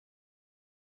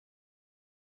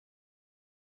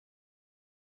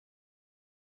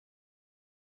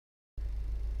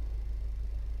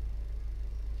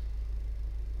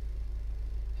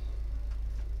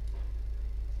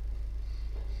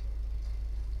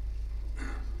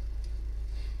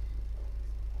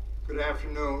Good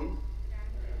afternoon.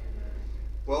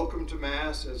 Welcome to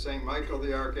Mass at St. Michael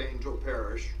the Archangel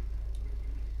Parish.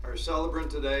 Our celebrant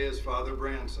today is Father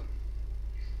Branson.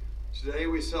 Today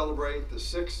we celebrate the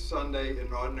 6th Sunday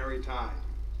in Ordinary Time.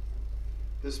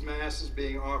 This Mass is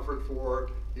being offered for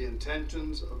the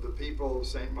intentions of the people of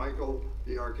St. Michael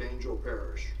the Archangel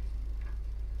Parish.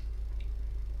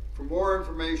 For more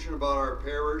information about our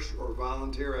parish or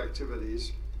volunteer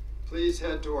activities, please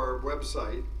head to our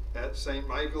website at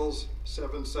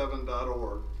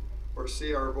stmichaels77.org or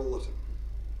see our bulletin.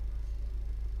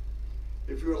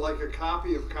 If you would like a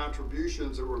copy of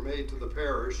contributions that were made to the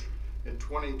parish in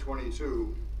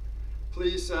 2022,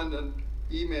 please send an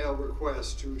email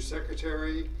request to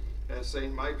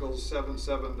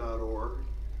secretary@stmichaels77.org.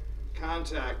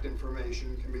 Contact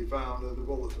information can be found in the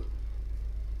bulletin.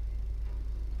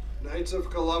 Knights of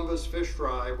Columbus Fish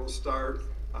Fry will start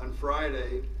on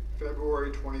Friday,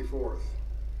 February 24th.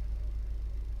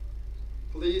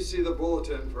 Please see the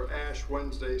bulletin for Ash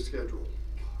Wednesday schedule.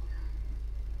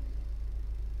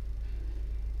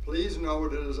 Please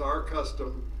note it is our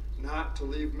custom not to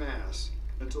leave Mass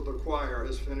until the choir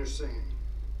has finished singing.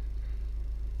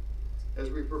 As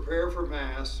we prepare for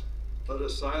Mass, let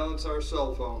us silence our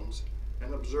cell phones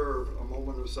and observe a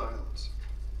moment of silence.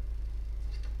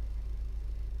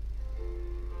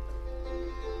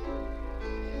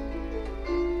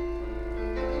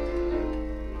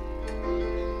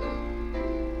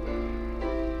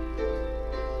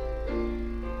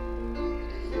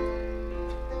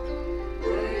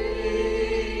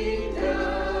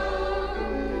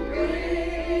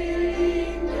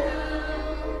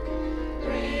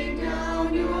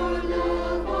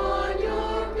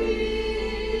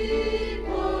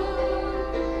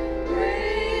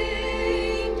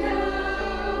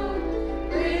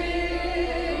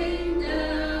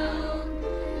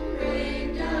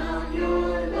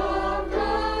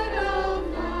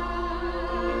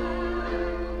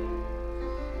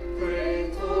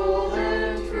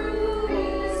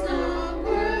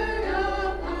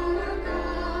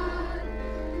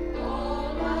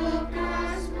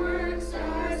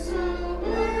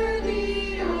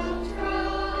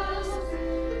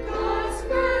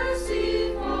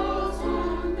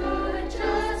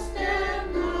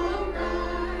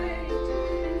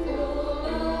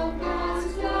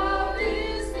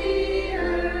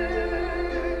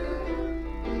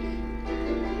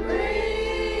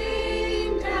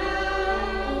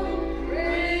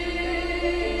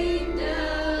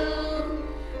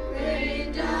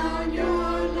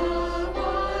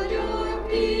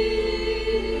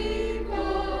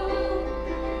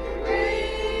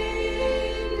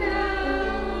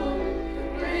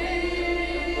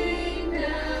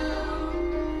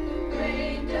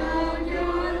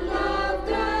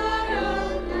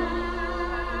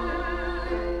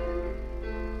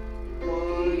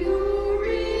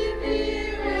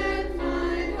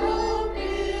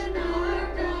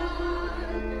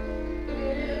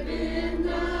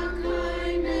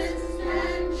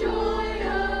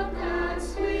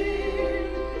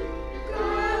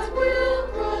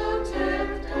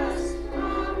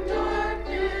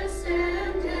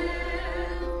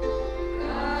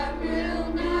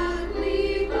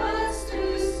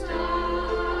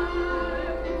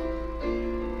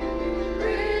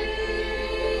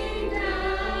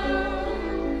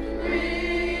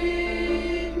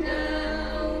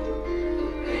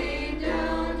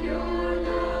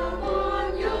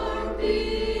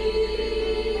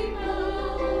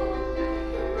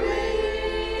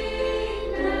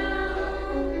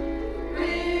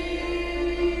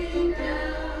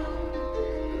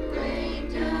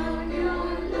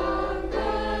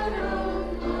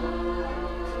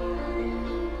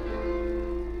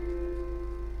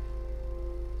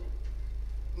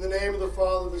 In the name of the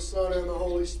Father, the Son, and the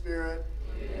Holy Spirit.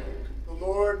 Amen. The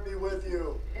Lord be with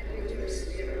you. And with your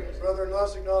spirit. Brethren, let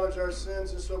us acknowledge our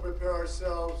sins and so prepare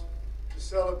ourselves to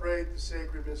celebrate the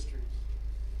sacred mysteries.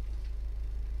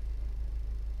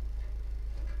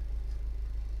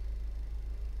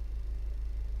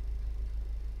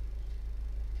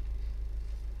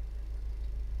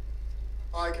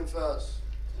 I confess.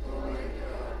 Almighty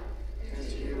God, and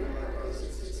to you, my brothers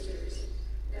and sisters,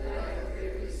 that I have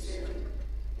greatly sinned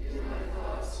in my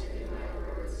thoughts and in my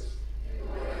words, in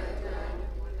what I have done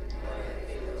and what I have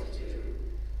failed to do,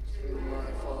 through my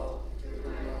fault, through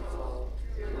my most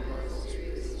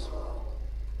fault.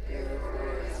 Therefore I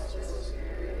ask Blessed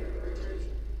Mary, the Virgin,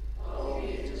 all the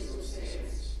angels and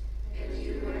saints, and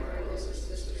you, my brothers and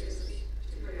sisters,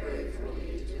 to pray for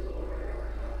me to the Lord our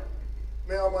God.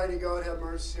 May Almighty God have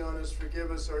mercy on us,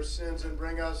 forgive us our sins, and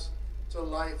bring us to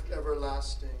life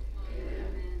everlasting.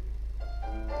 Amen.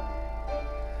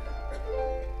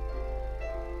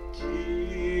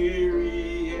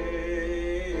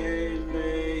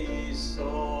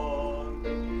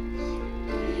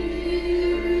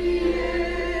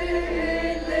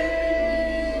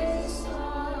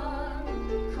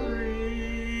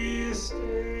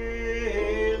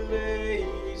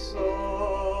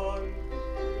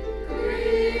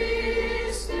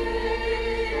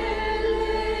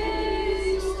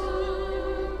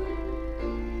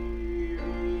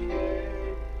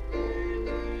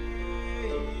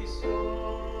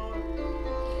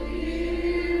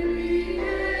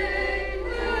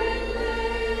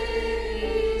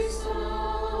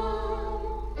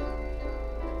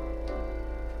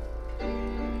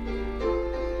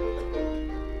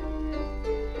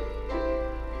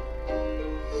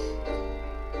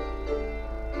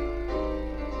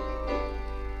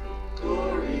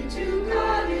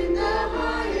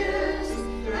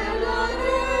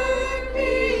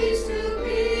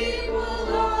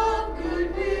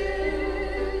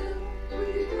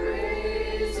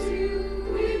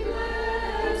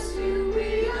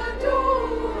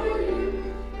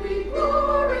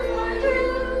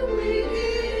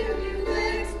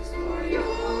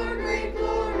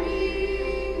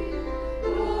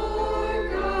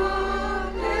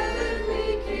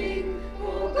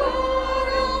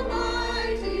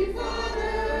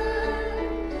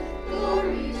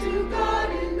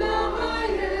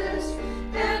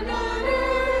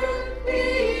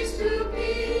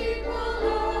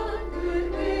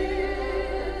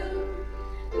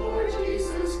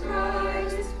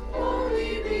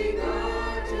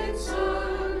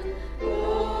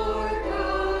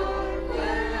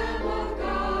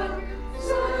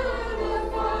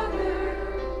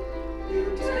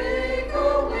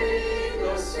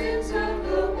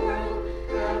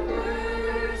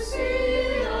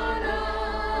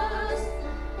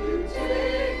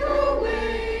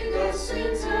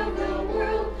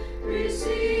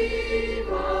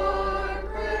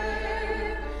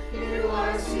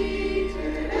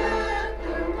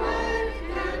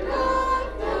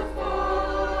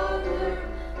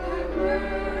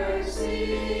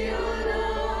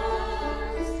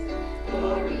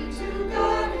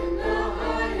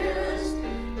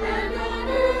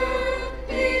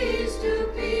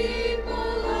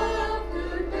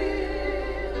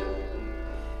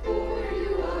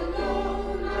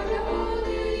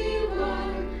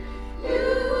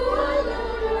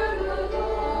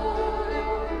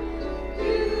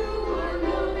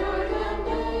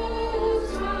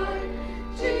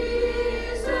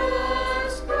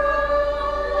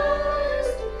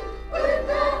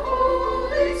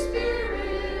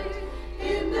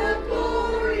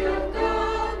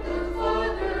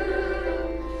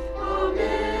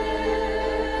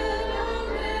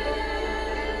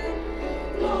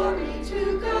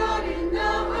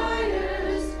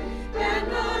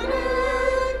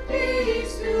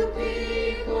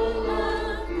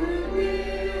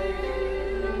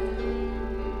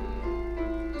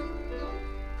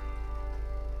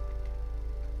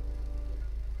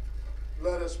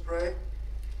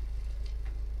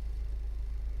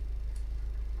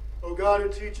 God, who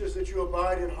teaches that you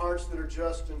abide in hearts that are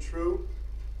just and true,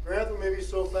 grant that we may be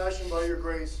so fashioned by your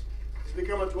grace as to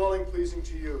become a dwelling pleasing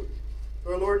to you.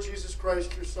 Through our Lord Jesus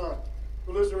Christ, your Son,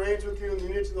 who lives and reigns with you in the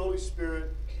unity of the Holy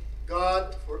Spirit,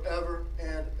 God, forever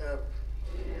and ever.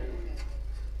 Amen.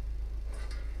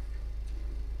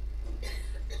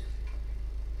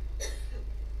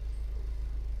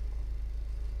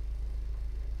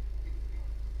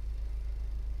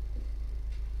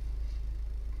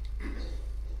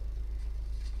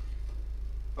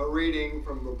 A reading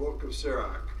from the book of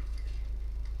Sirach.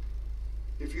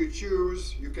 If you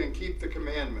choose, you can keep the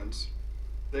commandments.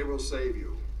 They will save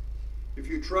you. If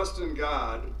you trust in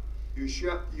God, you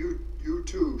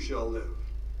too shall live.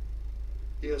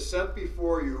 He has set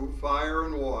before you fire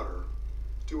and water.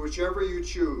 To whichever you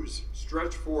choose,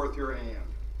 stretch forth your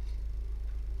hand.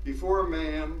 Before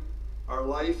man are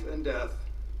life and death,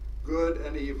 good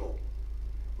and evil.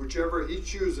 Whichever he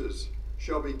chooses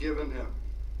shall be given him.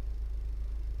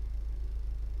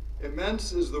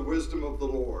 Immense is the wisdom of the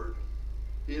Lord.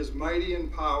 He is mighty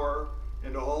in power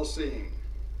and all-seeing.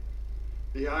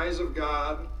 The eyes of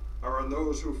God are on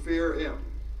those who fear him.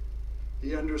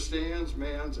 He understands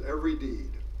man's every deed.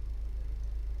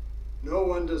 No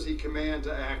one does he command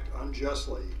to act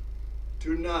unjustly.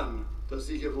 To none does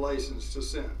he give license to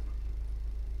sin.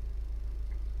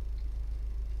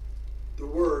 The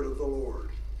word of the Lord.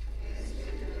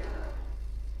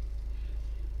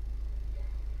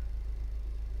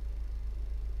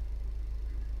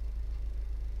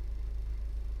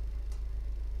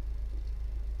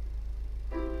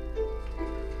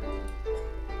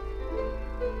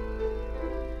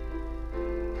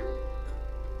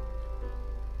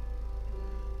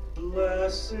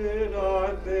 Blessed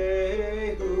are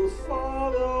they who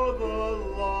follow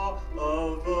the law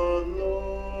of the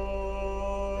Lord.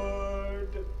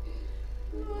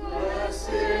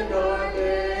 Blessed are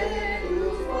they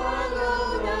who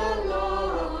follow the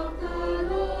law of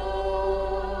the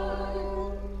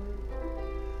Lord.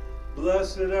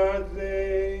 Blessed are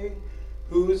they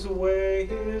whose way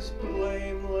is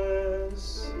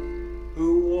blameless,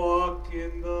 who walk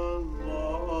in the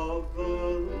law of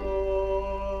the Lord.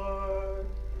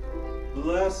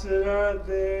 Blessed are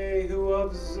they who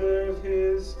observe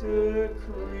his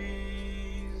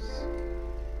decrees,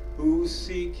 who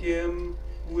seek him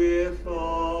with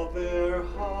all their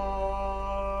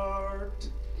heart.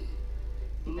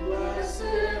 Blessed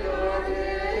are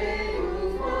they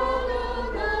who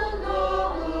follow the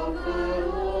law of the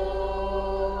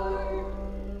Lord.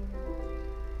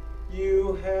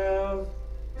 You have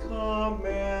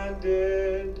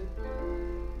commanded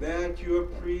that your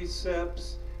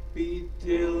precepts be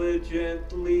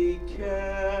diligently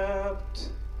kept.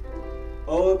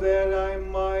 Oh, that I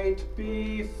might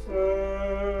be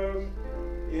firm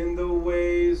in the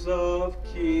ways of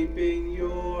keeping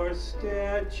your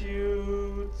statutes.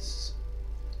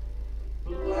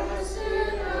 Blessed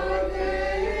are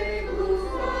they who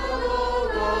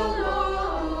follow the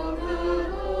law of the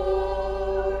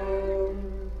Lord.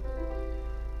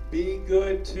 Be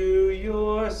good to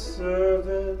your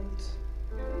servant,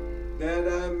 that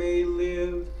I may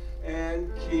live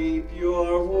and keep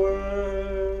your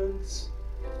words.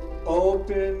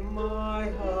 Open my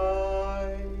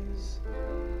eyes,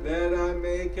 that I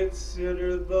may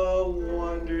consider the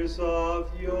wonders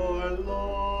of your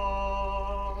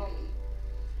law.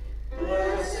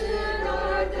 Blessed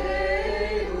are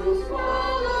they who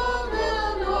follow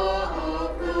the law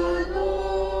of the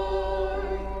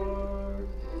Lord.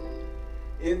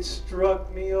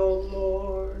 Instruct me, O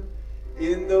Lord,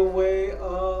 in the way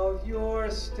of your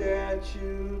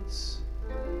statutes,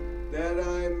 that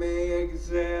I may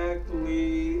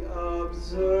exactly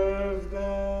observe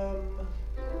them.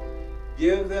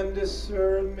 Give them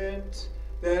discernment,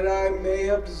 that I may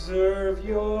observe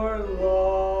your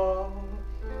law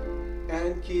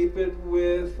and keep it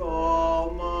with all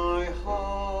my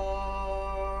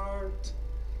heart.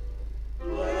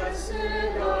 Blessed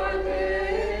are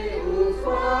they who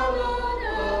follow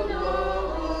the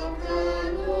law of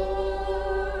the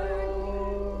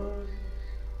Lord.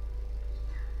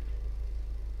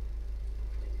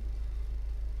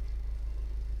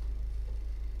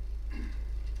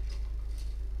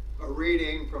 A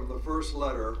reading from the first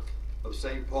letter of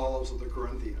St. Paul to the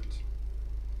Corinthians.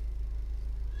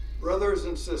 Brothers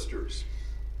and sisters,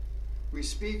 we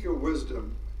speak a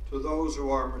wisdom to those who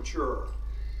are mature,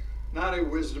 not a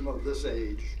wisdom of this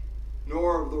age,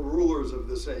 nor of the rulers of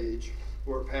this age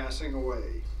who are passing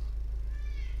away.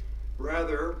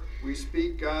 Rather, we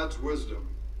speak God's wisdom,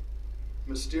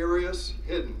 mysterious,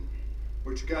 hidden,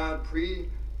 which God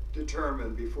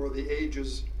predetermined before the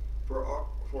ages for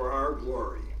our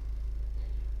glory,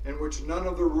 and which none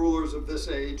of the rulers of this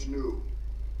age knew.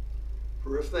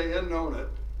 For if they had known it,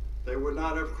 they would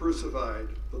not have crucified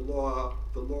the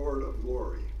Lord of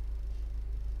glory.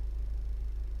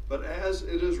 But as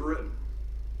it is written,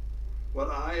 what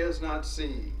eye has not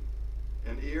seen,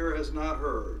 and ear has not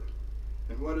heard,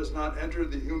 and what has not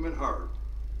entered the human heart,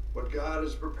 what God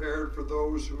has prepared for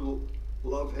those who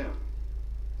love him,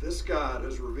 this God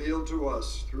has revealed to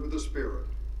us through the Spirit.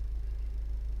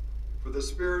 For the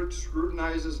Spirit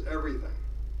scrutinizes everything,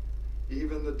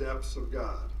 even the depths of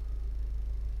God.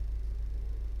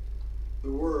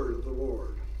 The word of the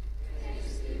Lord.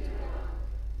 Thanks be to God.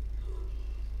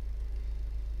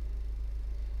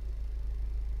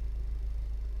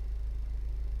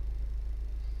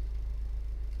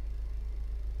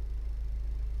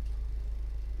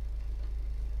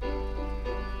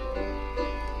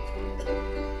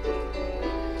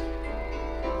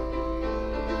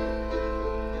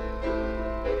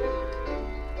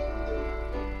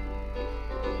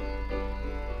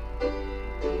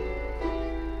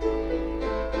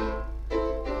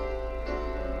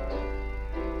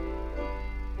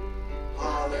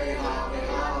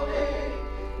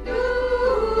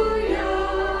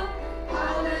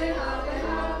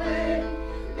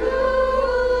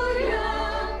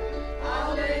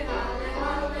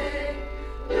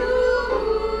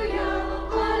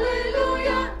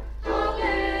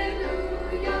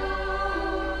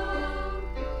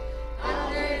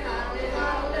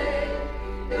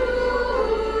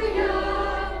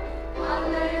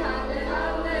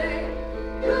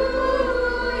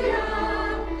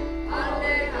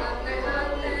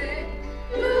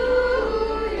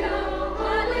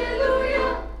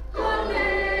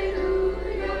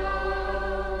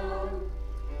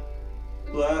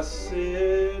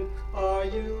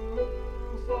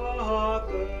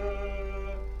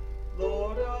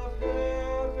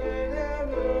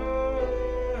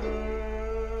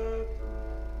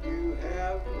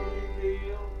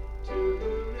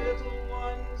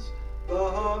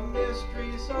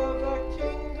 of the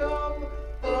kingdom.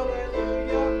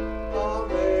 Hallelujah,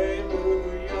 hallelujah.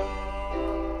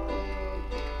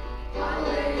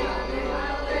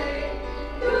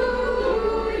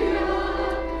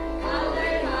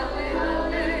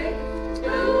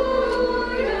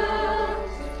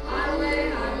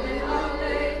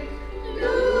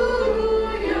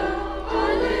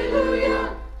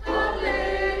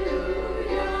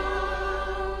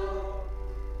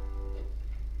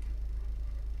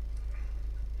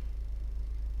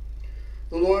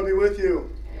 The Lord be with you.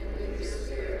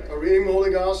 A reading the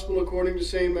Holy Gospel according to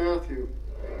St. Matthew.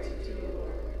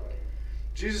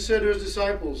 Jesus said to his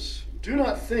disciples, "Do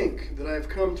not think that I have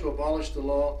come to abolish the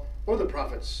law or the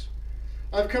prophets.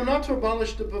 I have come not to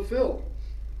abolish, to fulfill.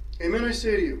 Amen, I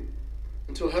say to you,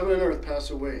 until heaven and earth pass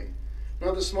away,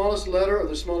 not the smallest letter or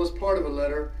the smallest part of a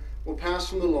letter will pass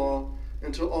from the law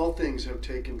until all things have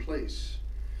taken place.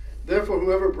 Therefore,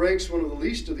 whoever breaks one of the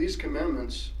least of these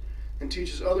commandments and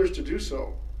teaches others to do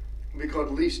so will be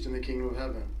called least in the kingdom of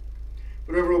heaven.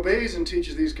 But whoever obeys and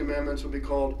teaches these commandments will be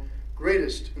called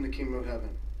greatest in the kingdom of heaven.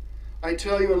 I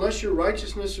tell you, unless your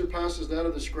righteousness surpasses that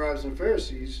of the scribes and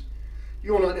Pharisees,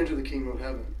 you will not enter the kingdom of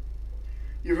heaven.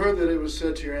 You've heard that it was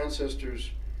said to your ancestors,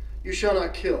 'You shall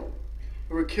not kill.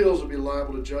 Whoever kills will be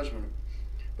liable to judgment.'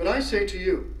 But I say to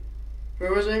you,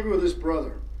 whoever is angry with his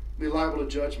brother will be liable to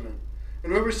judgment.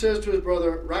 And whoever says to his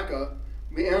brother, 'Raca,'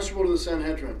 will be answerable to the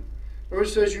Sanhedrin. Whoever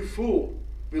says, 'You fool,'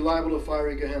 will be liable to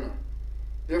fiery Gehenna.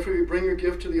 Therefore, if you bring your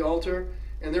gift to the altar,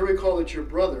 and there recall that your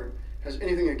brother has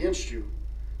anything against you,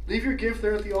 leave your gift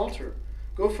there at the altar.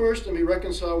 Go first and be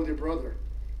reconciled with your brother,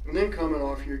 and then come and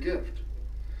offer your gift.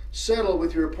 Settle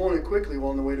with your opponent quickly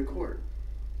while on the way to court.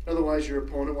 Otherwise, your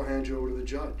opponent will hand you over to the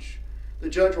judge. The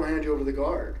judge will hand you over to the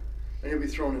guard, and you'll be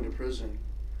thrown into prison.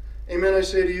 Amen, I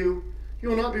say to you, you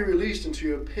will not be released until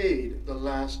you have paid the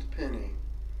last penny.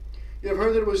 You have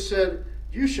heard that it was said,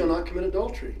 'You shall not commit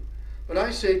adultery.' But I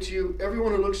say to you,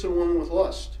 everyone who looks at a woman with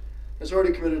lust has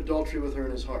already committed adultery with her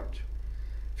in his heart.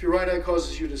 If your right eye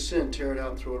causes you to sin, tear it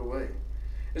out and throw it away.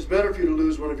 It's better for you to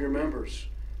lose one of your members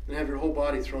than have your whole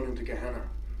body thrown into Gehenna.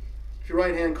 If your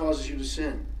right hand causes you to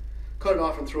sin, cut it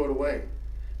off and throw it away.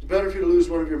 It's better for you to lose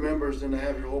one of your members than to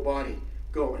have your whole body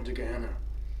go into Gehenna.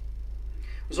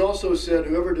 It was also said,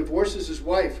 whoever divorces his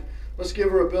wife must give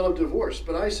her a bill of divorce.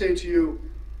 But I say to you,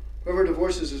 whoever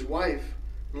divorces his wife,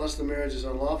 unless the marriage is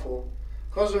unlawful,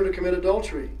 causes her to commit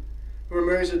adultery. Whoever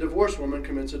marries a divorced woman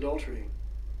commits adultery.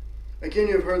 Again,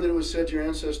 you have heard that it was said to your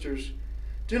ancestors,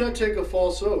 'Do not take a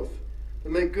false oath,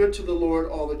 but make good to the Lord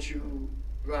all that you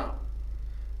vow.'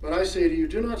 But I say to you,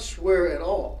 do not swear at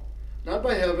all, not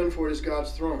by heaven, for it is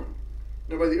God's throne,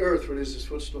 nor by the earth, for it is his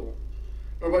footstool,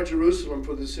 nor by Jerusalem,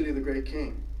 for the city of the great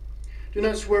king. Do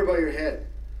not swear by your head,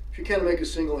 if you cannot make a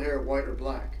single hair white or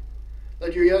black.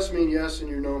 Let your yes mean yes and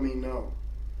your no mean no.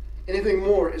 Anything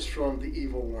more is from the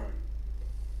evil one."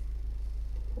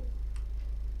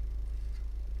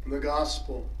 The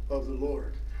Gospel of the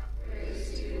Lord.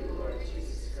 Praise to you, Lord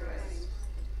Jesus Christ.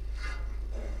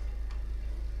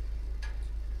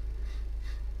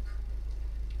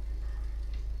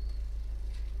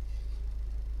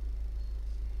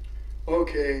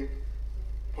 Okay,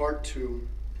 part 2.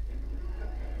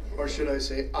 Or should I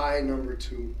say I number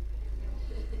 2.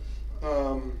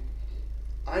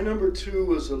 I number 2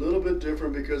 was a little bit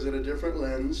different because it had a different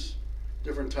lens,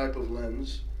 different type of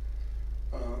lens.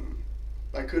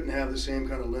 I couldn't have the same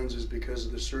kind of lenses because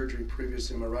of the surgery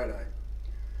previously in my right eye.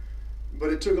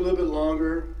 But it took a little bit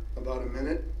longer, about a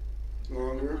minute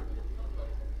longer,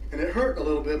 and it hurt a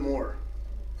little bit more.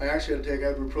 I actually had to take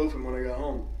ibuprofen when I got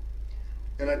home.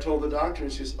 And I told the doctor,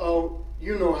 and she says, "Oh,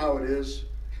 you know how it is.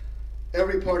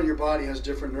 Every part of your body has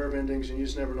different nerve endings, and you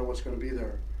just never know what's going to be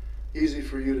there." Easy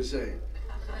for you to say.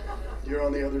 You're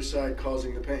on the other side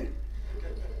causing the pain.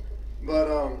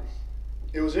 But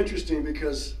it was interesting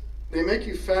because they make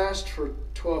you fast for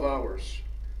 12 hours.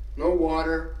 No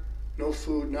water, no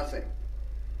food, nothing.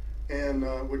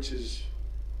 And which is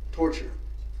torture.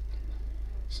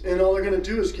 And all they're going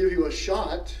to do is give you a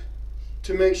shot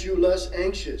to make you less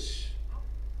anxious.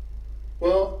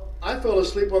 Well, I fell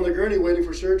asleep on the gurney waiting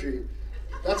for surgery.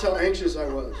 That's how anxious I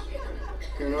was.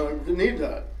 I didn't need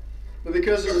that. But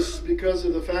because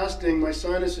of the fasting, my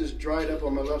sinuses dried up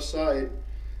on my left side,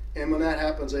 and when that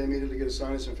happens, I immediately get a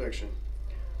sinus infection.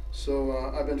 So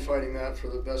I've been fighting that for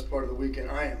the best part of the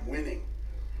weekend. I am winning.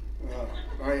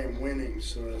 I am winning,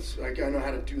 so I know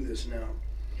how to do this now.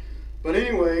 But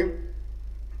anyway,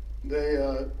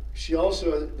 she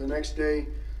also, the next day,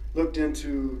 looked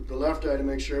into the left eye to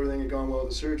make sure everything had gone well with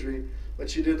the surgery, but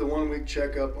she did the 1-week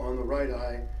checkup on the right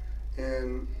eye,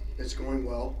 and it's going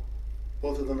well.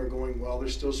 Both of them are going well. They're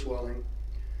still swelling.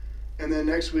 And then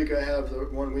next week I have the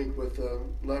 1 week with the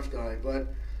left eye. But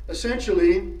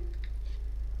essentially,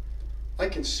 I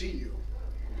can see you.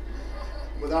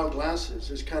 Without glasses,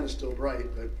 it's kind of still bright,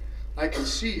 but I can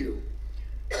see you.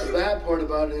 The bad part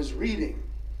about it is reading.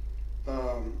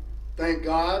 Thank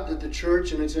God that the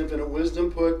church in its infinite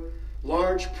wisdom put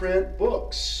large print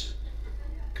books,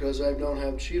 because I don't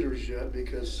have cheaters yet,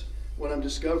 because what I'm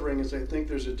discovering is I think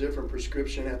there's a different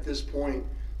prescription at this point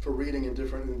for reading in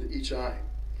different in each eye.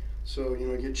 So,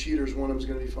 you get cheaters, one of them's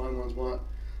going to be fine, one's not.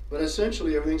 But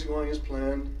essentially everything's going as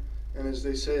planned, and as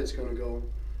they say it's going to go.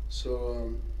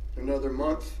 So another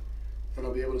month, and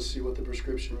I'll be able to see what the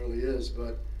prescription really is.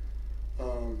 But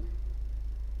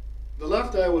the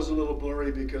left eye was a little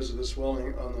blurry because of the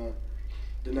swelling on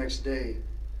the next day.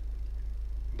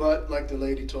 But like the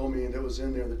lady told me that was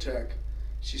in there, the tech,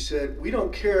 she said, we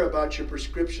don't care about your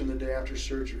prescription the day after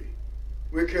surgery.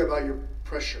 We care about your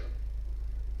pressure,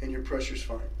 and your pressure's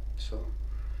fine. So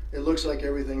it looks like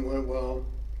everything went well.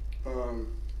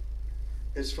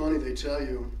 It's funny, they tell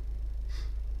you,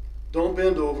 don't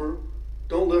bend over,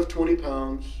 don't lift 20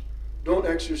 pounds, don't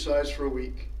exercise for a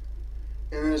week.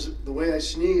 And as the way I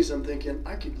sneeze, I'm thinking,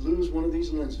 I could lose one of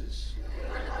these lenses.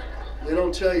 They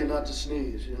don't tell you not to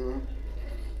sneeze,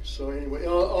 So anyway,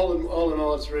 all in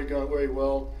all, it's gone very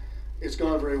well. It's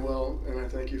gone very well, and I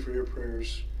thank you for your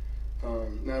prayers.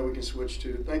 Now we can switch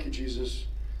to, thank you, Jesus,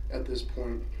 at this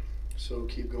point. So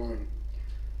keep going.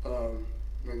 I'm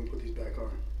going to put these back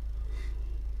on.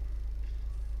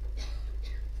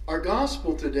 Our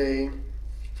gospel today,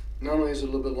 not only is it a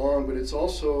little bit long, but it's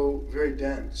also very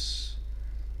dense.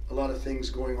 A lot of things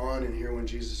going on in here when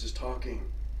Jesus is talking.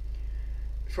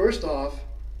 First off,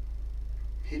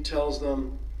 he tells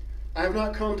them, I have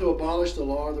not come to abolish the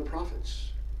law or the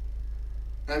prophets.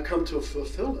 I have come to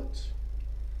fulfill it.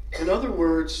 In other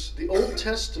words, the Old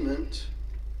Testament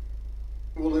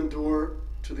will endure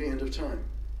to the end of time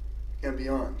and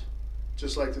beyond,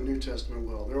 just like the New Testament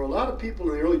will. There were a lot of people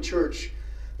in the early church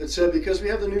that said, because we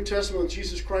have the New Testament with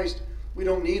Jesus Christ, we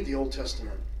don't need the Old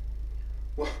Testament.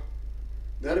 Well,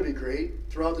 that'd be great.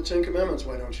 Throw out the 10 Commandments,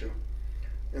 why don't you?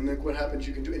 And then what happens?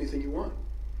 You can do anything you want.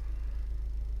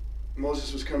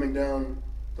 Moses was coming down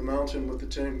the mountain with the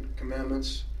 10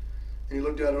 Commandments, and he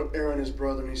looked at Aaron, his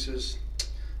brother, and he says,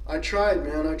 I tried,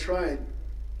 man, I tried.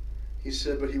 He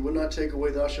said, but he would not take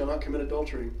away, thou shalt not commit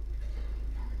adultery.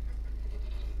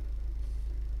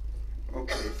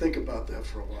 Okay, think about that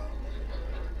for a while.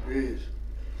 Jeez.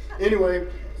 Anyway,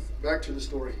 back to the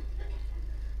story.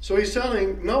 So he's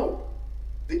telling, no,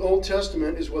 the Old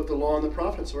Testament is what the law and the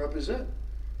prophets represent.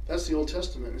 That's the Old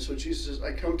Testament. And so Jesus says,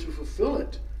 I come to fulfill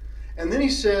it. And then he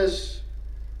says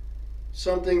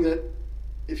something that,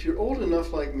 if you're old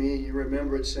enough like me, you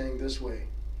remember it saying this way.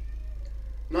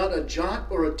 Not a jot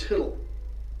or a tittle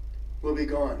will be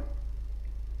gone.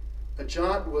 A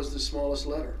jot was the smallest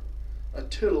letter. A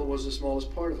tittle was the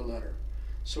smallest part of a letter.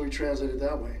 So we translate it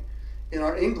that way. In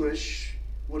our English,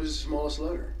 what is the smallest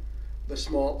letter? The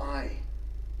small I.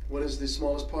 What is the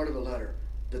smallest part of a letter?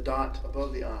 The dot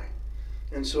above the I.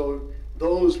 And so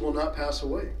those will not pass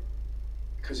away,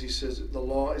 because he says the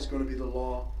law is going to be the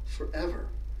law forever.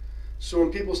 So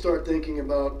when people start thinking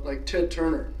about, like Ted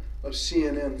Turner of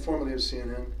CNN, formerly of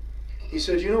CNN, he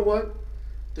said, you know what?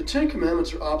 The 10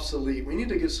 Commandments are obsolete. We need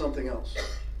to get something else.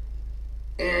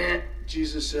 And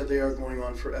Jesus said they are going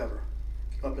on forever,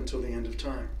 up until the end of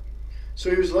time. So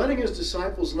he was letting his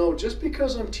disciples know, just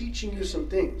because I'm teaching you some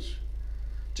things,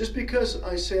 just because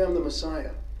I say I'm the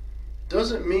Messiah,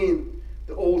 doesn't mean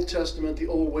the Old Testament, the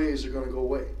old ways are going to go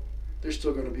away. They're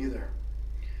still going to be there.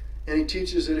 And he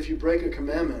teaches that if you break a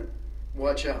commandment,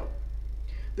 watch out.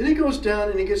 Then he goes down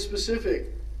and he gets specific.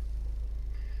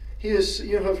 He is,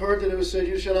 you have heard that it was said,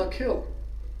 you shall not kill.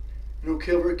 And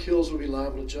whoever kills will be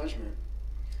liable to judgment.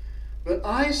 But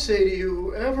I say to you,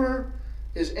 whoever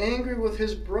is angry with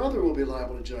his brother will be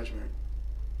liable to judgment.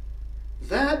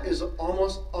 That is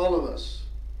almost all of us.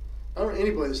 I don't know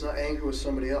anybody that's not angry with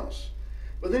somebody else.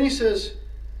 But then he says,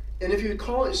 and if you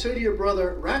say to your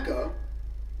brother, Raka,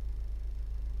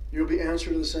 you'll be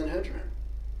answered to the Sanhedrin.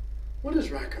 What does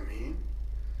Raka mean?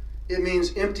 It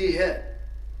means empty head,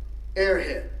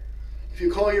 airhead. If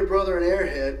you call your brother an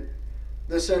airhead,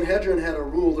 the Sanhedrin had a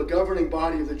rule, the governing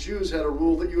body of the Jews had a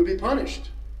rule that you would be punished.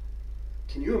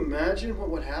 Can you imagine what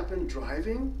would happen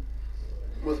driving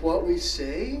with what we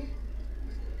say?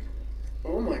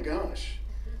 Oh my gosh.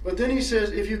 But then he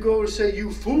says, if you go to say,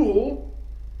 you fool,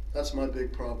 that's my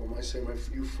big problem. I say,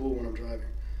 you fool when I'm driving.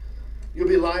 You'll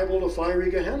be liable to fiery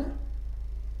Gehenna.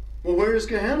 Well, where is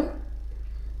Gehenna?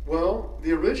 Well,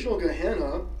 the original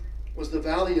Gehenna was the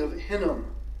valley of Hinnom.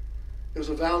 It was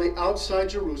a valley outside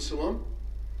Jerusalem.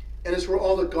 And it's where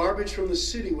all the garbage from the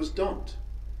city was dumped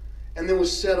and then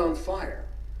was set on fire.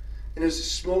 And it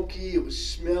was smoky, it was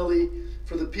smelly.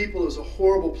 For the people, it was a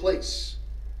horrible place.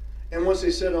 And once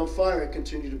they set it on fire, it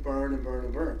continued to burn and burn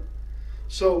and burn.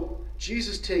 So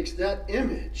Jesus takes that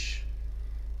image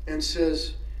and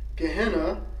says,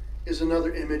 Gehenna is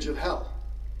another image of hell.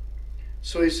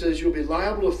 So he says, you'll be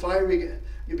liable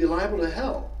to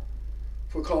hell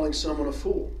for calling someone a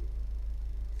fool.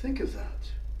 Think of that.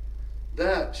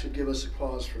 That should give us a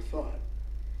pause for thought.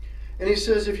 And he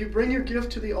says, if you bring your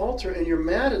gift to the altar and you're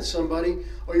mad at somebody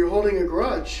or you're holding a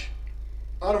grudge,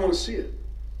 I don't want to see it.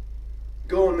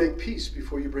 Go and make peace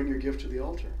before you bring your gift to the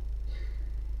altar.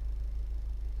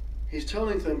 He's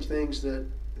telling them things that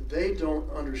they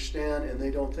don't understand and they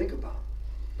don't think about.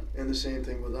 And the same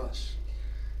thing with us.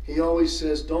 He always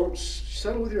says, don't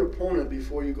settle with your opponent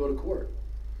before you go to court.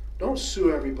 Don't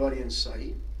sue everybody in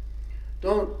sight.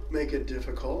 Don't make it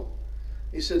difficult.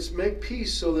 He says, make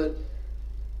peace so that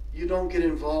you don't get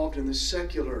involved in the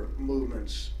secular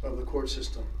movements of the court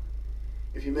system.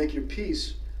 If you make your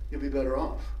peace, you'll be better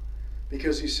off.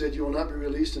 Because he said, you will not be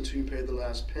released until you pay the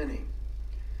last penny.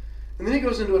 And then he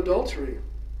goes into adultery.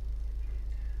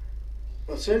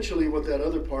 Essentially what that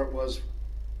other part was,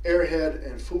 airhead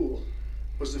and fool,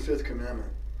 was the fifth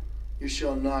commandment. You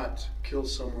shall not kill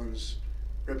someone's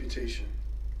reputation.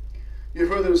 You've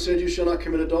heard that it said you shall not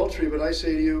commit adultery, but I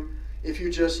say to you, if you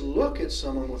just look at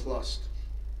someone with lust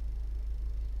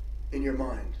in your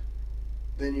mind,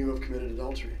 then you have committed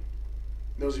adultery.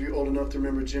 Those of you old enough to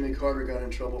remember Jimmy Carter got in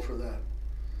trouble for that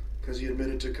because he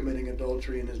admitted to committing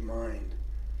adultery in his mind.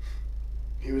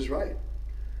 He was right.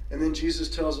 And then Jesus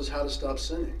tells us how to stop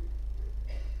sinning.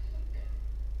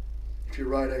 If your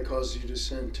right eye causes you to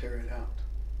sin, tear it out.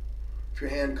 If your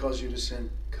hand causes you to sin,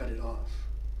 cut it off.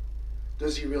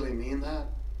 Does he really mean that?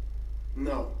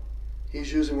 No.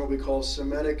 He's using what we call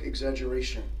Semitic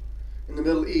exaggeration. In the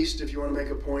Middle East, if you want to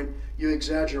make a point, you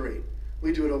exaggerate.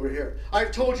 We do it over here.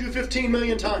 I've told you 15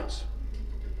 million times.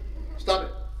 Stop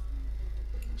it.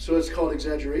 So it's called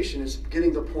exaggeration. It's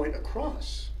getting the point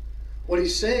across. What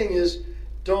he's saying is,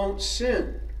 don't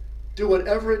sin. Do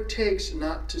whatever it takes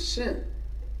not to sin.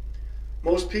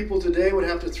 Most people today would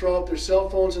have to throw out their cell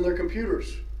phones and their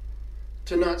computers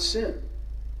to not sin.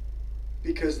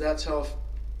 Because that's how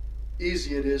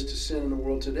easy it is to sin in the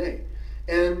world today.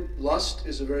 And lust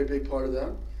is a very big part of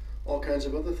that. All kinds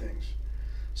of other things.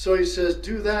 So he says,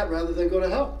 do that rather than go to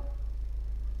hell.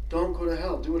 Don't go to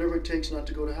hell. Do whatever it takes not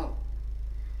to go to hell.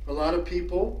 A lot of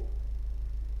people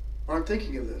aren't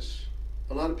thinking of this.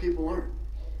 A lot of people aren't.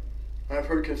 I've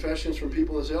heard confessions from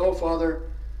people that say, oh, Father,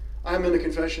 I'm in a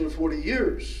confession in 40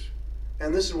 years,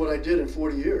 and this is what I did in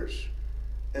 40 years.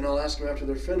 And I'll ask them after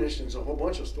they're finished, and it's a whole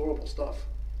bunch of horrible stuff.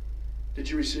 Did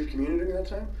you receive communion during that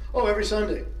time? Oh, every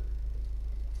Sunday.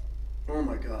 Oh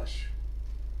my gosh.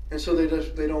 And so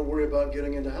they don't worry about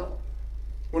getting into hell.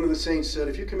 One of the saints said,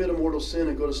 if you commit a mortal sin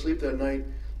and go to sleep that night,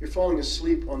 you're falling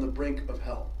asleep on the brink of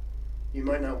hell. You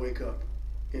might not wake up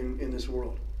in this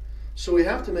world. So we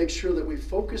have to make sure that we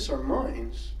focus our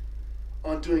minds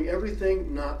on doing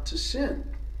everything not to sin.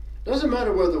 Doesn't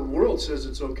matter whether the world says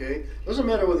it's okay. Doesn't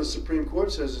matter whether the Supreme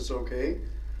Court says it's okay,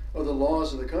 or the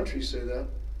laws of the country say that.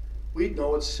 We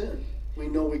know it's sin. We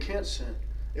know we can't sin.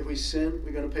 If we sin,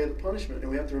 we're going to pay the punishment. And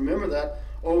we have to remember that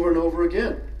over and over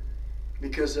again.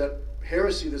 Because that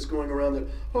heresy that's going around that,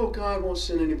 oh, God won't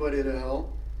send anybody to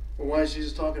hell. Well, why is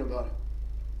Jesus talking about it?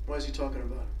 Why is he talking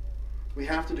about it? We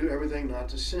have to do everything not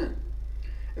to sin.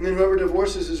 And then whoever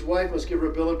divorces his wife must give her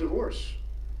a bill of divorce.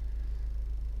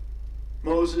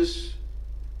 Moses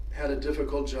had a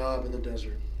difficult job in the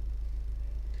desert.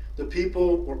 The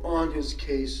people were on his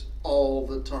case all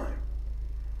the time.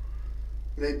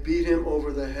 They beat him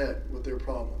over the head with their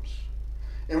problems.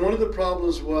 And one of the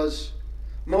problems was,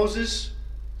 Moses,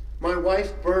 my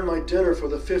wife burned my dinner for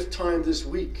the 5th time this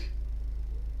week.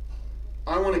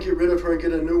 I want to get rid of her and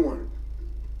get a new one.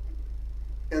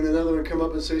 And another one would come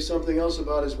up and say something else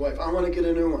about his wife. I want to get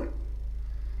a new one.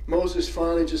 Moses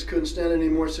finally just couldn't stand it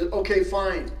anymore and said, okay,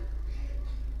 fine.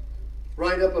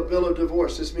 Write up a bill of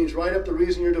divorce. This means write up the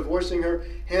reason you're divorcing her,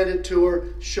 hand it to her,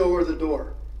 show her the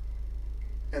door.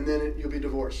 And then you'll be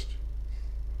divorced.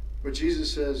 But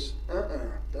Jesus says,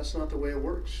 that's not the way it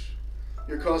works.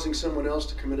 You're causing someone else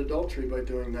to commit adultery by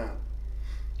doing that.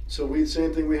 So the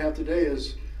same thing we have today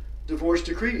is divorce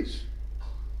decrees.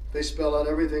 They spell out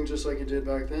everything just like it did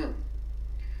back then.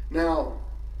 Now,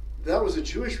 that was a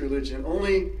Jewish religion.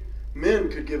 Only men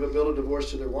could give a bill of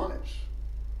divorce to their wives.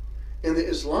 In the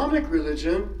Islamic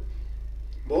religion,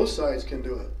 both sides can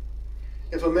do it.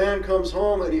 If a man comes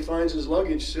home and he finds his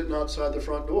luggage sitting outside the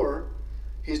front door,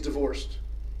 he's divorced.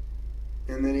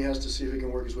 and then he has to see if he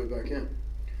can work his way back in.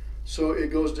 So it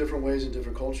goes different ways in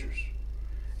different cultures.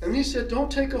 And he said,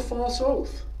 don't take a false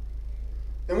oath.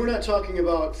 And we're not talking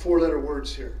about four-letter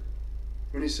words here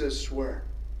when he says swear.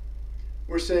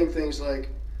 We're saying things like,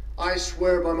 I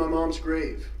swear by my mom's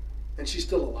grave, and she's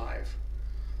still alive.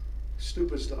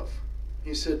 Stupid stuff.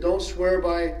 He said, don't swear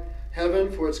by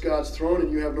heaven, for it's God's throne,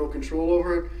 and you have no control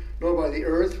over it, nor by the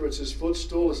earth, for it's his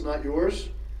footstool, it's not yours,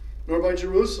 nor by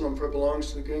Jerusalem, for it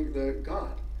belongs to the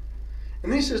God.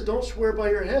 And then he says, don't swear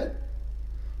by your head.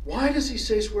 Why does he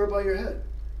say swear by your head?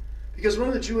 Because one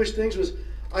of the Jewish things was,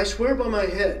 I swear by my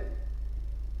head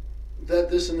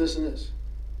that this and this and this.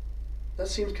 That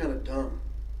seems kind of dumb.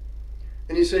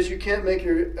 And he says you can't make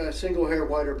your single hair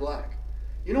white or black.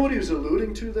 You know what he was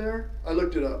alluding to there? I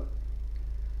looked it up.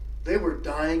 They were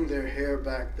dyeing their hair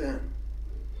back then.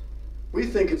 We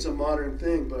think it's a modern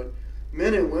thing, but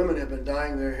men and women have been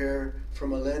dyeing their hair for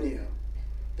millennia.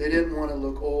 They didn't want to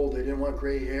look old. They didn't want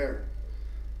gray hair.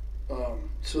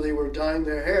 So they were dyeing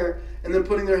their hair and then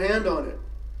putting their hand on it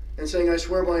and saying, I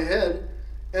swear by my head.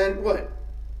 And what?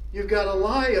 You've got a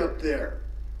lie up there.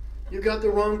 You've got the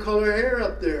wrong color hair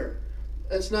up there.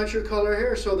 That's not your color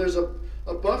hair, so there's a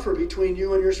buffer between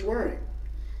you and your swearing.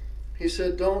 He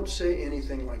said, don't say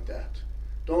anything like that.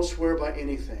 Don't swear by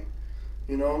anything.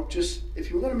 You know, just, if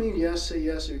you're going to mean yes, say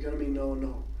yes. If you're going to mean no,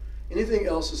 no. Anything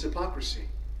else is hypocrisy.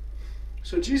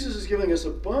 So Jesus is giving us a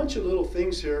bunch of little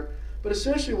things here, but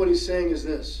essentially what he's saying is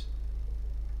this.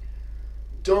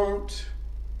 Don't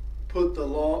put the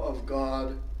law of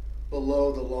God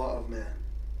below the law of man.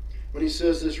 When he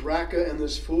says this Raca and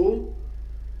this fool,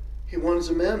 one's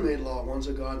a man-made law, one's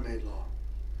a God-made law.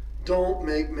 Don't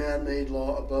make man-made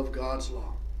law above God's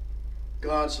law.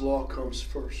 God's law comes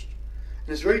first.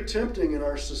 And it's very tempting in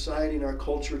our society and our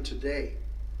culture today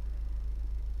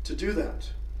to do that.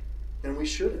 And we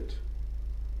shouldn't.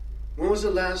 When was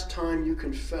the last time you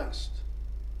confessed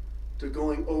to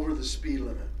going over the speed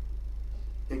limit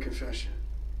in confession?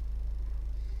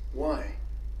 Why?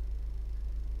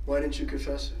 Why didn't you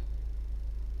confess it?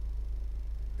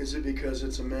 Is it because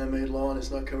it's a man-made law and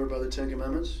it's not covered by the Ten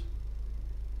Commandments?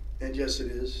 And yes,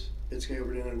 it is. It's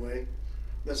covered in a way.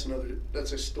 That's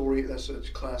a story, that's a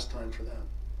class time for that.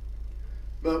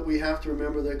 But we have to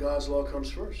remember that God's law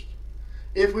comes first.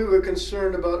 If we were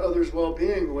concerned about others'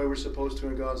 well-being the way we're supposed to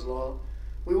in God's law,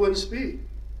 we wouldn't speed.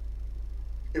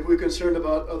 If we're concerned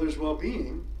about others'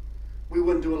 well-being, we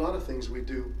wouldn't do a lot of things we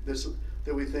do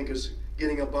that we think is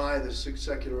getting by the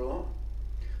secular law.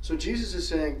 So Jesus is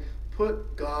saying,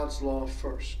 put God's law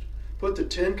first. Put the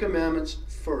Ten Commandments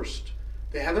first.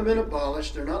 They haven't been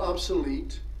abolished. They're not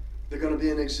obsolete. They're going to be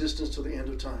in existence till the end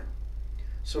of time.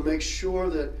 So make sure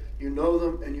that you know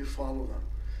them and you follow them.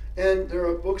 And there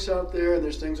are books out there and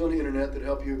there's things on the internet that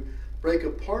help you break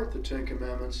apart the Ten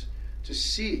Commandments to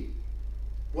see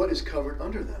what is covered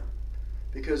under them.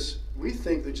 Because we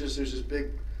think that just there's this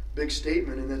big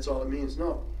statement and that's all it means.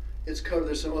 No. It's covered.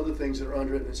 There's some other things that are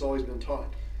under it and it's always been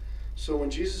taught. So when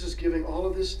Jesus is giving all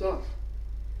of this stuff,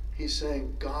 he's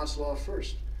saying God's law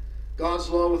first. God's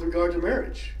law with regard to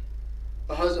marriage.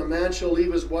 A man shall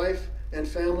leave his wife and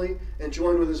family and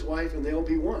join with his wife and they'll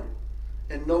be one.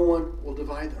 And no one will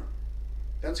divide them.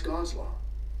 That's God's law.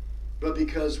 But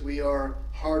because we are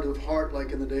hard of heart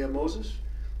like in the day of Moses,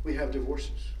 we have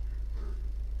divorces.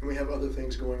 And we have other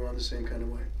things going on the same kind of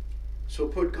way. So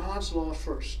put God's law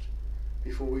first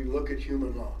before we look at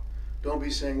human law. Don't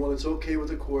be saying, well, it's okay with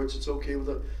the courts, it's okay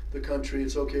with the country,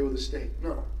 it's okay with the state.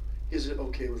 No. Is it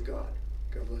okay with God?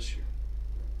 God bless you.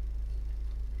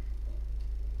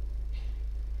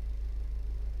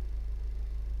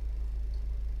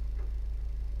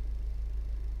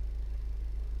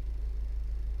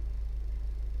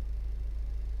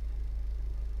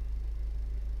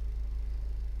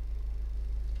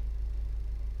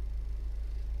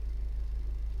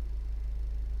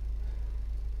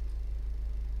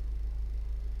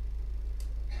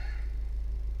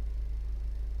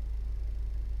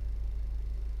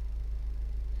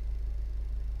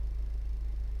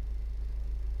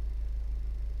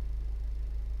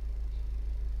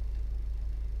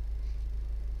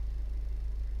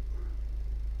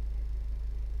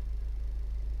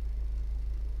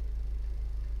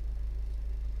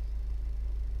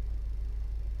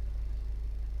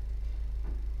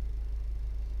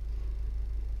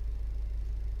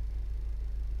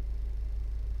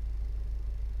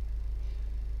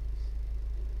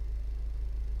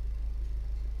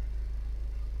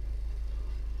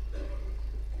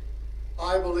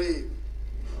 I believe.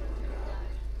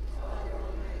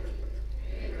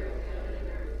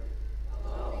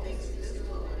 All things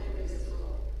visible and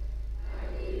invisible. I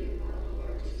believe in one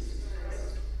Lord Jesus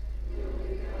Christ, who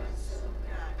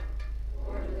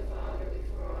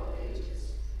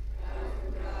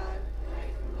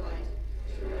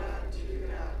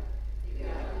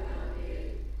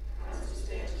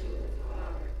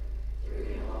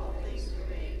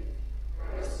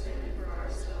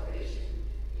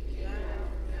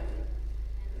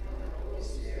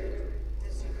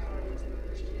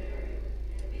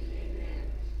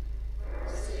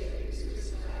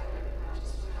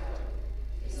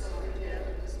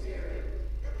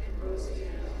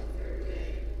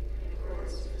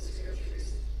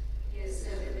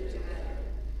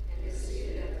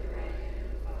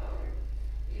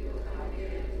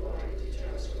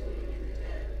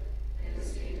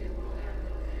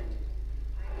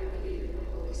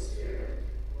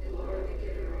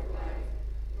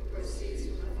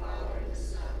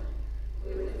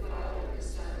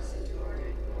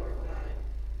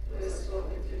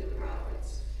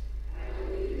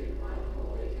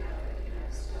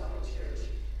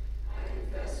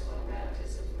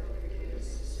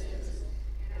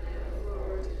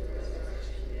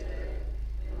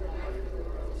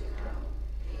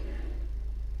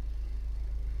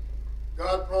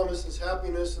promises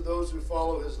happiness to those who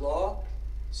follow his law,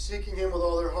 seeking him with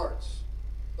all their hearts.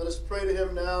 Let us pray to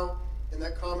him now in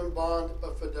that common bond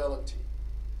of fidelity.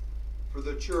 For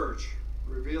the church,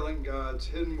 revealing God's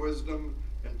hidden wisdom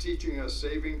and teaching us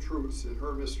saving truths in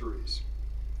her mysteries,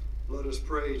 let us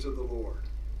pray to the Lord.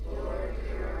 Lord,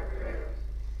 hear our prayer.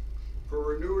 For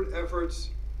renewed efforts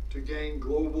to gain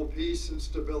global peace and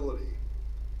stability,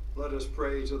 let us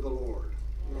pray to the Lord.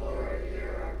 Lord,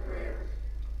 hear our prayer.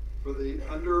 For the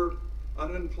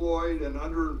unemployed and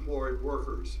underemployed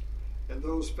workers and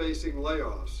those facing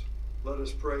layoffs, let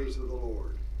us pray to the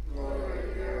Lord.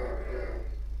 Lord, hear our prayer.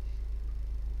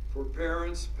 For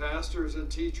parents, pastors, and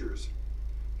teachers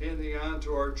handing on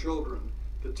to our children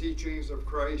the teachings of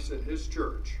Christ and his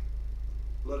church,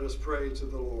 let us pray to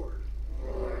the Lord.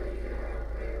 Lord, hear our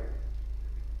prayer.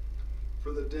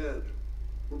 For the dead,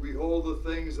 who behold the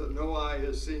things that no eye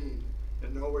has seen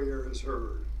and no ear has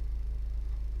heard,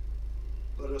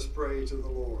 let us pray to the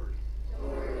Lord.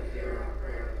 Lord, hear our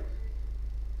prayer.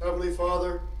 Heavenly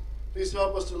Father, please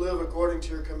help us to live according to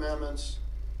your commandments,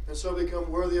 and so become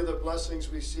worthy of the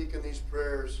blessings we seek in these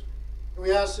prayers. And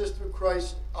we ask this through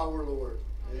Christ our Lord.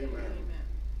 Amen.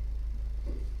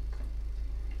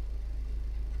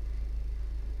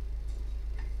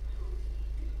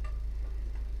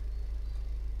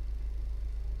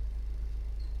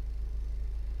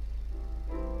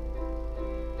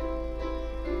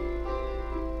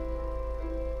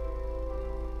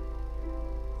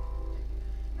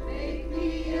 Make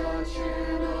me a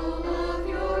channel of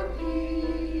your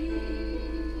peace.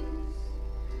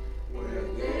 Where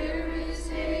there is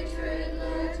hatred,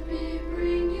 let me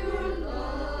bring your love.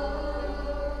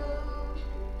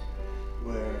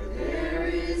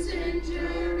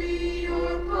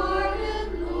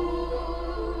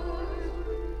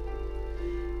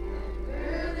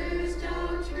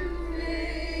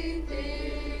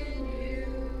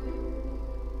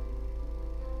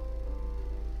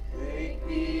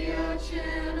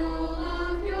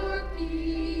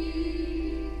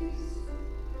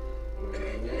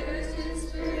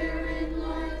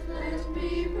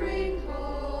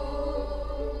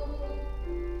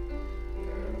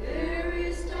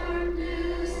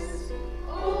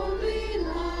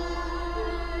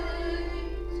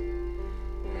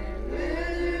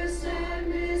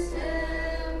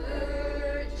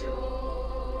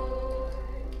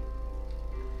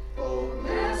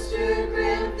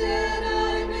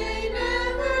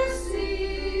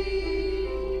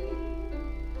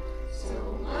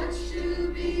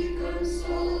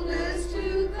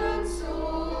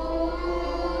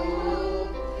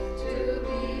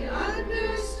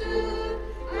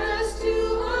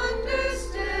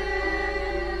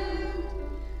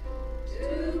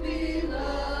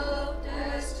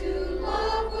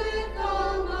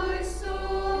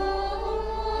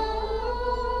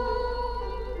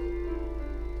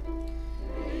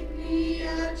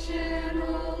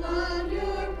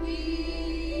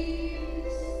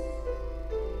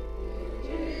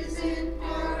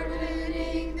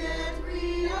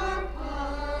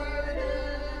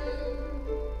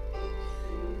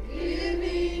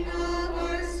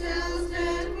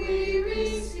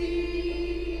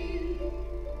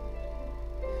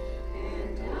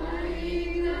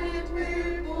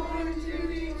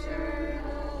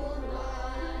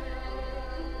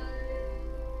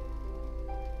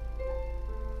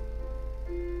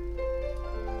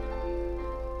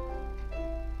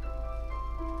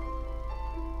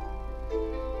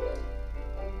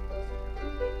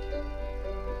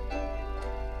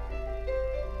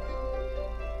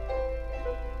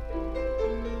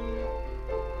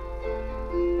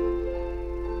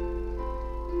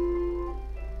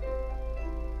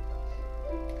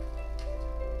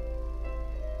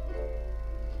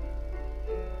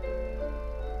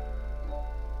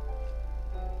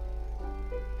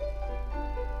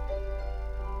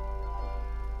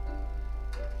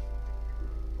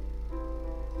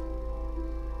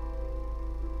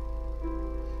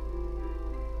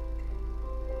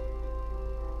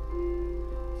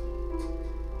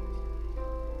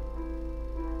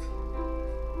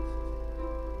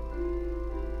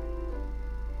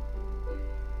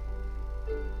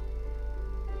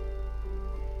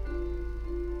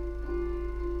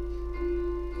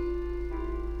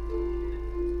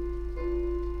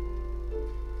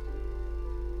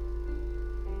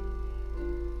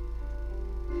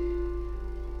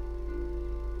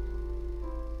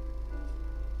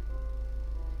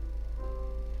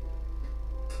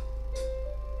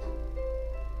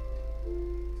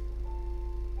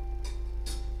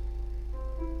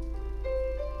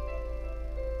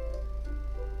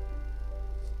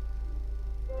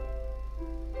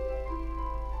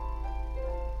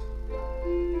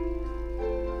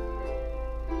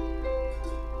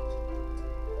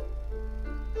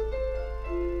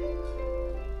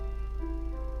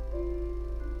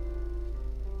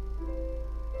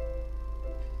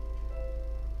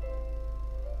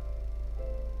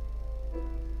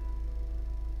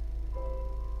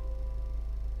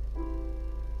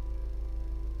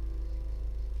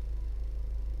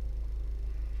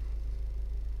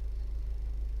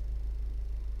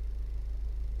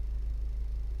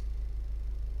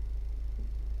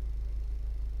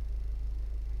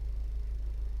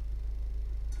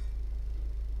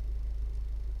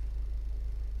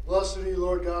 Blessed are you,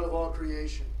 Lord God of all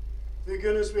creation. Through your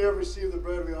goodness we have received the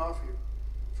bread we offer you.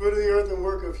 Fruit of the earth and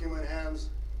work of human hands,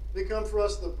 become for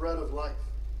us the bread of life.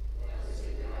 Blessed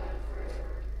be God forever.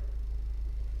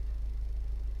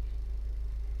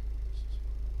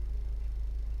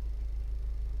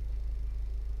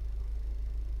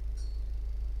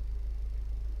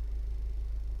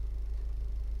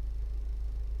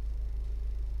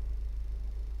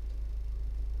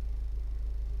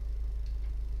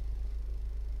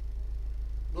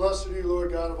 Blessed are you,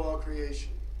 Lord God of all creation.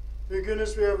 Through your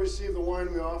goodness we have received the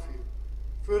wine we offer you.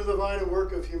 Fruit of the vine and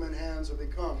work of human hands have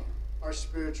become our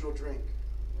spiritual drink.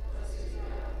 Blessed be God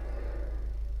forever.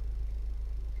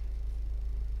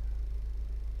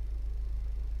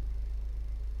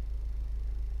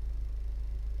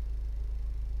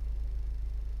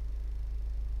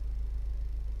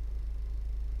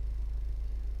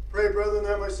 Pray, brethren,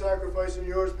 that my sacrifice and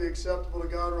yours be acceptable to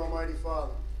God, our Almighty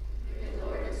Father. May the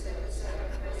Lord accept the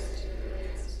sacrifice at your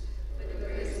hands for the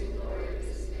praise and glory of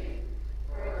his name,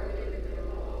 for our good and the good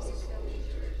of his holy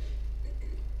church.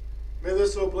 May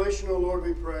this oblation, O Lord,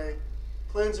 we pray,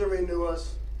 cleanse and renew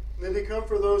us, and may become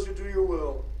for those who do your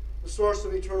will the source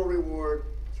of eternal reward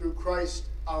through Christ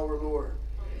our Lord.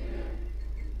 Amen.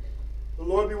 The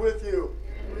Lord be with you.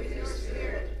 And with your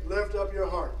spirit, Lift up your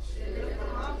hearts. lift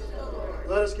them up to the Lord.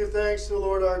 Let us give thanks to the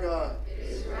Lord our God. It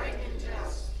is right and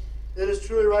just. It is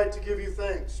truly right to give you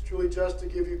thanks, truly just to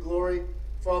give you glory,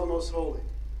 Father most holy.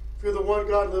 For you're the one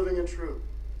God living and true,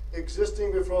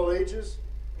 existing before all ages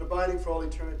and abiding for all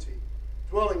eternity,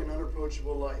 dwelling in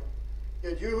unapproachable light.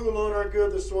 Yet you who alone are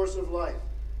good, the source of life,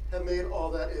 have made all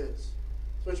that is,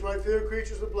 so that you might fill your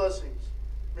creatures with blessings,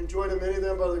 and enjoy to many of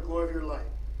them by the glory of your light.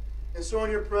 And so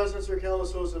in your presence are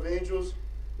countless hosts of angels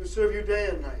who serve you day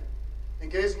and night, and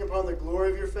gazing upon the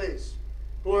glory of your face,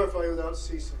 glorify you without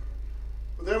ceasing.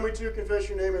 With them we too confess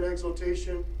your name in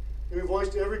exaltation, and we voice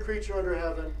to every creature under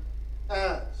heaven,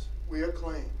 as we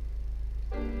acclaim.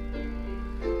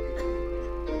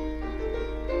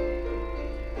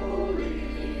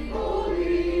 Holy,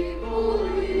 holy,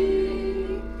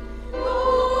 holy,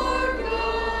 Lord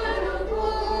God of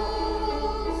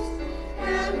hosts,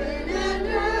 heaven and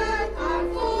earth are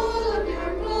full of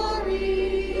your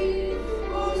glory.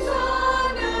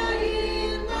 Hosanna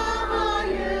in the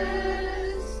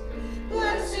highest.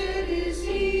 Blessed is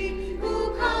he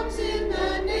who comes in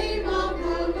the name of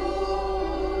the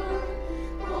Lord.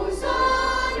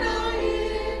 Hosanna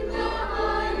in the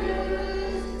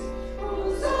highest.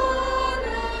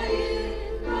 Hosanna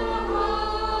in the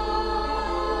highest.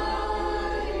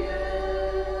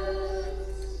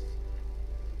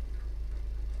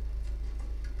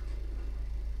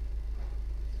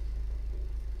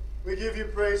 We give you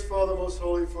praise, Father most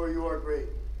holy, for you are great.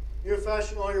 You have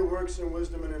fashioned all your works in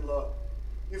wisdom and in love.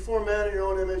 You formed man in your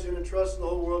own image and entrusted the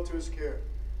whole world to his care.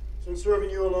 So in serving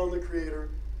you alone, the Creator,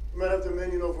 you might have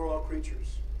dominion over all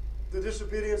creatures. Through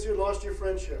disobedience, you had lost your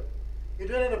friendship. You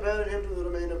didn't abandon him to the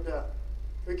domain of death,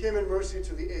 but he came in mercy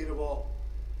to the aid of all,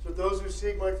 so that those who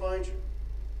seek might find you.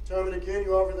 Time and again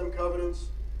you offered them covenants,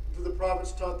 and through the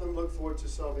prophets taught them to look forward to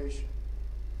salvation.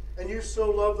 And you so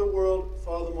loved the world,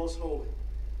 Father most holy,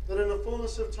 that in the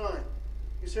fullness of time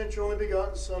you sent your only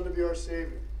begotten Son to be our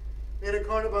Savior, made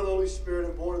incarnate by the Holy Spirit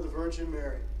and born of the Virgin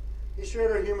Mary. He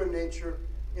shared our human nature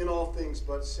in all things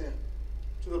but sin.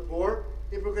 To the poor,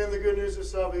 he proclaimed the good news of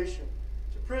salvation.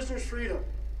 To prisoners, freedom.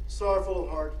 Sorrowful of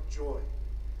heart, joy.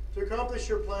 To accomplish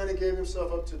your plan, he gave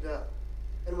himself up to death.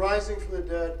 And rising from the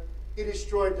dead, he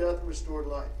destroyed death and restored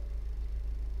life.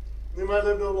 We might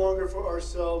live no longer for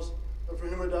ourselves, but for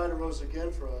him who died and rose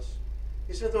again for us.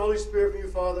 He sent the Holy Spirit from you,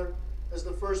 Father, as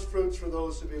the first fruits for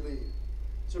those who believe.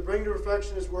 To bring to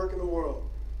perfection his work in the world,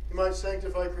 he might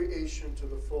sanctify creation to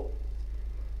the full.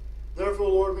 Therefore,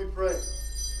 Lord, we pray,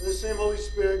 that the same Holy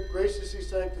Spirit graciously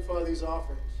sanctify these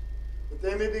offerings, that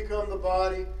they may become the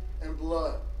body and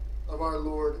blood of our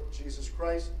Lord Jesus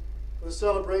Christ, for the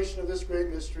celebration of this great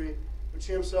mystery, which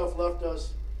he himself left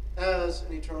us as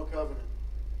an eternal covenant.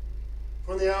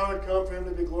 For the hour had come for him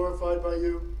to be glorified by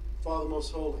you, Father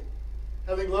most holy.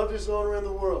 Having loved his own in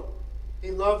the world,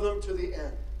 he loved them to the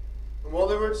end. And while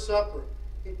they were at supper,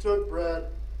 he took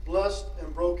bread, blessed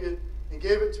and broke it, and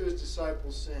gave it to his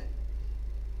disciples, saying,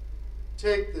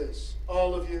 "Take this,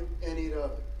 all of you, and eat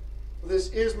of it. For this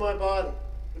is my body,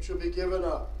 which will be given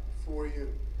up for you."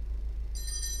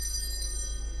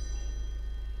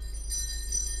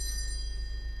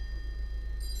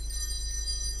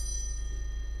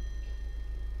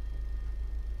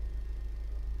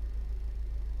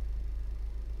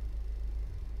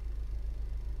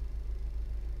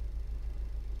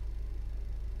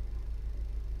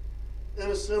 In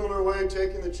a similar way,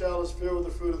 taking the chalice filled with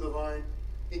the fruit of the vine,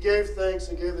 he gave thanks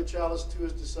and gave the chalice to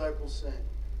his disciples, saying,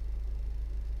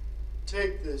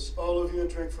 "Take this, all of you, and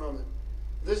drink from it.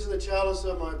 This is the chalice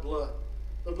of my blood,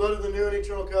 the blood of the new and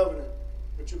eternal covenant,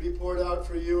 which will be poured out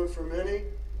for you and for many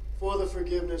for the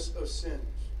forgiveness of sins.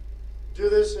 Do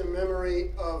this in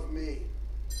memory of me."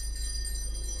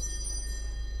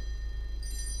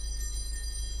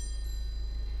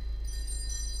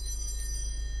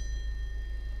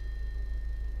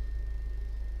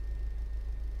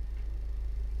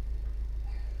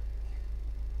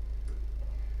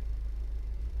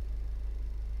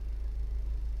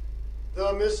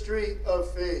 The mystery of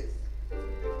faith.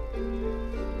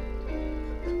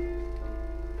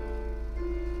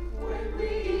 When we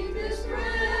eat this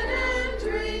bread and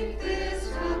drink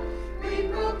this cup, we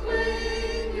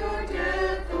proclaim your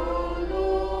death, O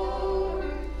Lord,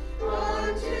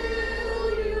 until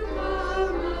you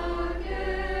come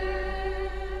again.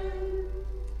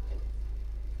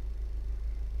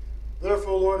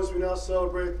 Therefore, Lord, as we now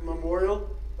celebrate the memorial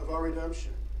of our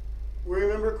redemption, we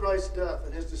remember Christ's death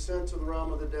and his descent to the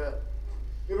realm of the dead.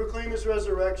 We proclaim his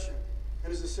resurrection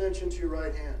and his ascension to your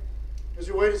right hand. As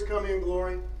we wait his coming in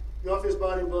glory, we offer his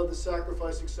body and blood, the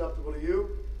sacrifice acceptable to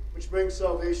you, which brings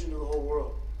salvation to the whole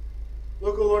world.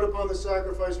 Look, O Lord, upon the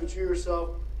sacrifice which you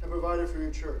yourself have provided for your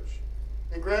church,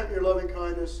 and grant in your loving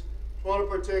kindness to all to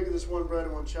partake of this one bread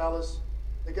and one chalice,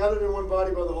 that gathered in one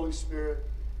body by the Holy Spirit,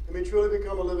 and may truly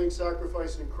become a living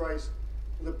sacrifice in Christ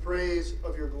to the praise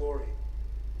of your glory.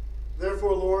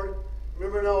 Therefore, Lord,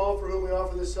 remember now all for whom we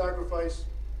offer this sacrifice,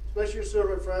 especially your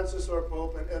servant Francis, our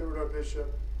Pope, and Edward, our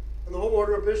Bishop, and the whole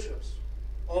order of bishops,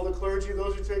 all the clergy,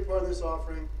 those who take part in this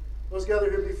offering, those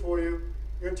gathered here before you,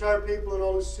 your entire people, and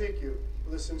all who seek you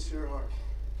with a sincere heart.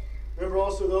 Remember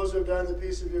also those who have died in the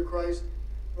peace of your Christ,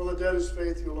 and all the dead whose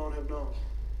faith you alone have known.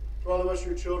 For all of us,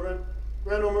 your children,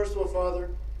 grant, O merciful Father,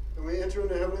 that we enter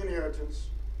into heavenly inheritance,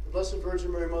 the Blessed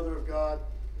Virgin Mary, Mother of God,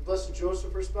 the Blessed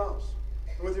Joseph, her spouse,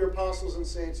 and with your apostles and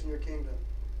saints in your kingdom.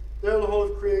 There the whole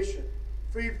of creation,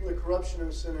 freed from the corruption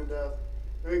of sin and death,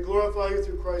 may we glorify you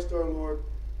through Christ our Lord,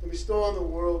 and bestow on the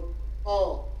world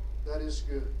all that is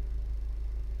good.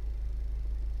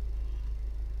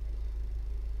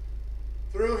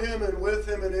 Through him and with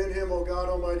him and in him, O God,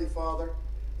 Almighty Father,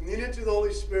 in the unity of the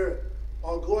Holy Spirit,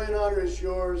 all glory and honor is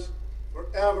yours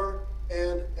forever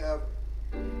and ever.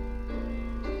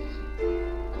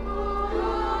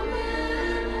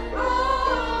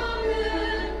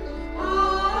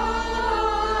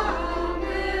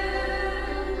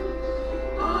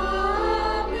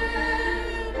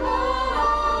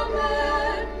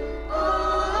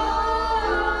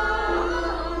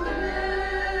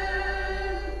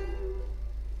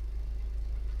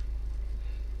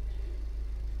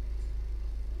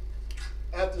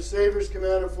 At the Savior's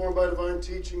command, informed by divine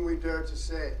teaching, we dare to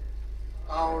say,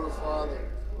 Our Father,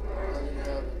 who art in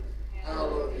heaven,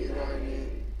 hallowed be thy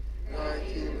name. Thy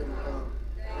kingdom come,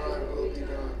 thy will be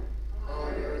done,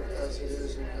 on earth as it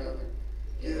is in heaven.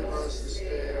 Give us this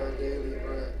day our daily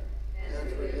bread, and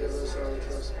forgive us our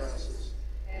trespasses,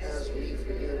 as we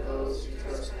forgive those who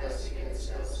trespass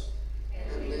against us.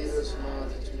 And lead us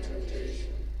not into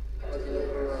temptation, but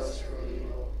deliver us from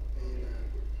evil. Amen.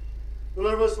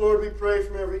 Deliver us, Lord, we pray,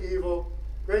 from every evil.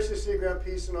 Graciously grant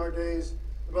peace in our days,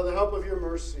 and by the help of your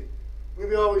mercy, we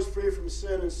be always free from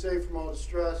sin and safe from all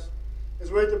distress,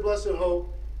 as we wait the blessed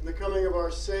hope and the coming of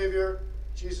our Savior,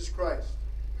 Jesus Christ.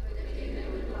 For the kingdom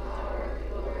and the power and the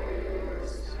glory are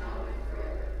yours, now and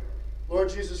forever. Lord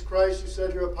Jesus Christ, you said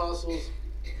to your apostles,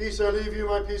 Peace I leave you,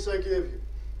 my peace I give you.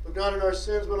 Look not on our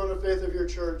sins, but on the faith of your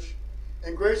church,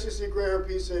 and graciously grant her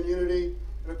peace and unity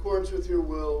in accordance with your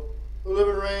will, who live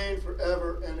and reign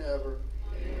forever and ever.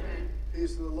 Amen.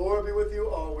 Peace of the Lord be with you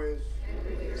always. And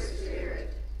with your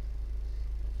spirit.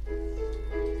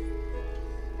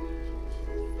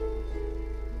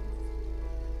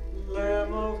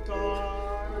 Lamb of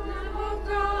God, Lamb of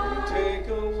God, you take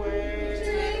away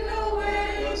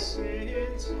the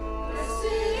sins of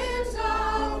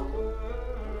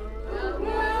the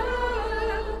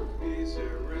world.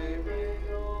 Miserere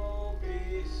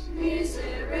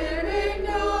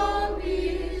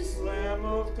nobis. Lamb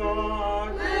of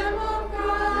God, you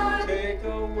take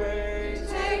away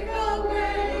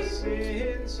the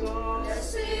sins of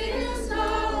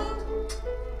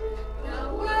the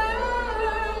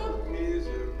world.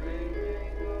 Miserere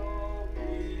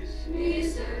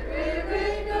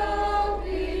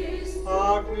nobis.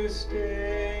 Agnus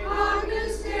Dei,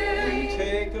 you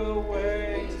take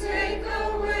away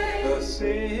the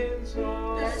sins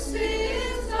of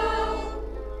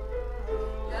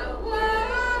the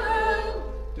world.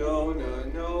 Dona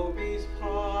nobis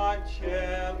pace.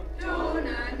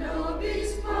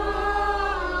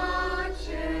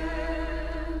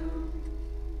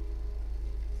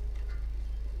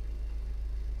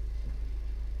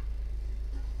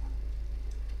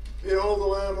 Behold the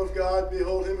Lamb of God,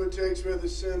 behold him who takes away the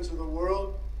sins of the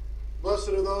world. Blessed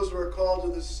are those who are called to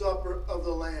the supper of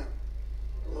the Lamb.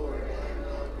 Lord, I am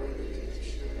not worthy that you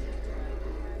should enter under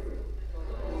my roof.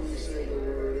 Only say the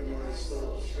word, and my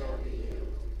soul shall be healed.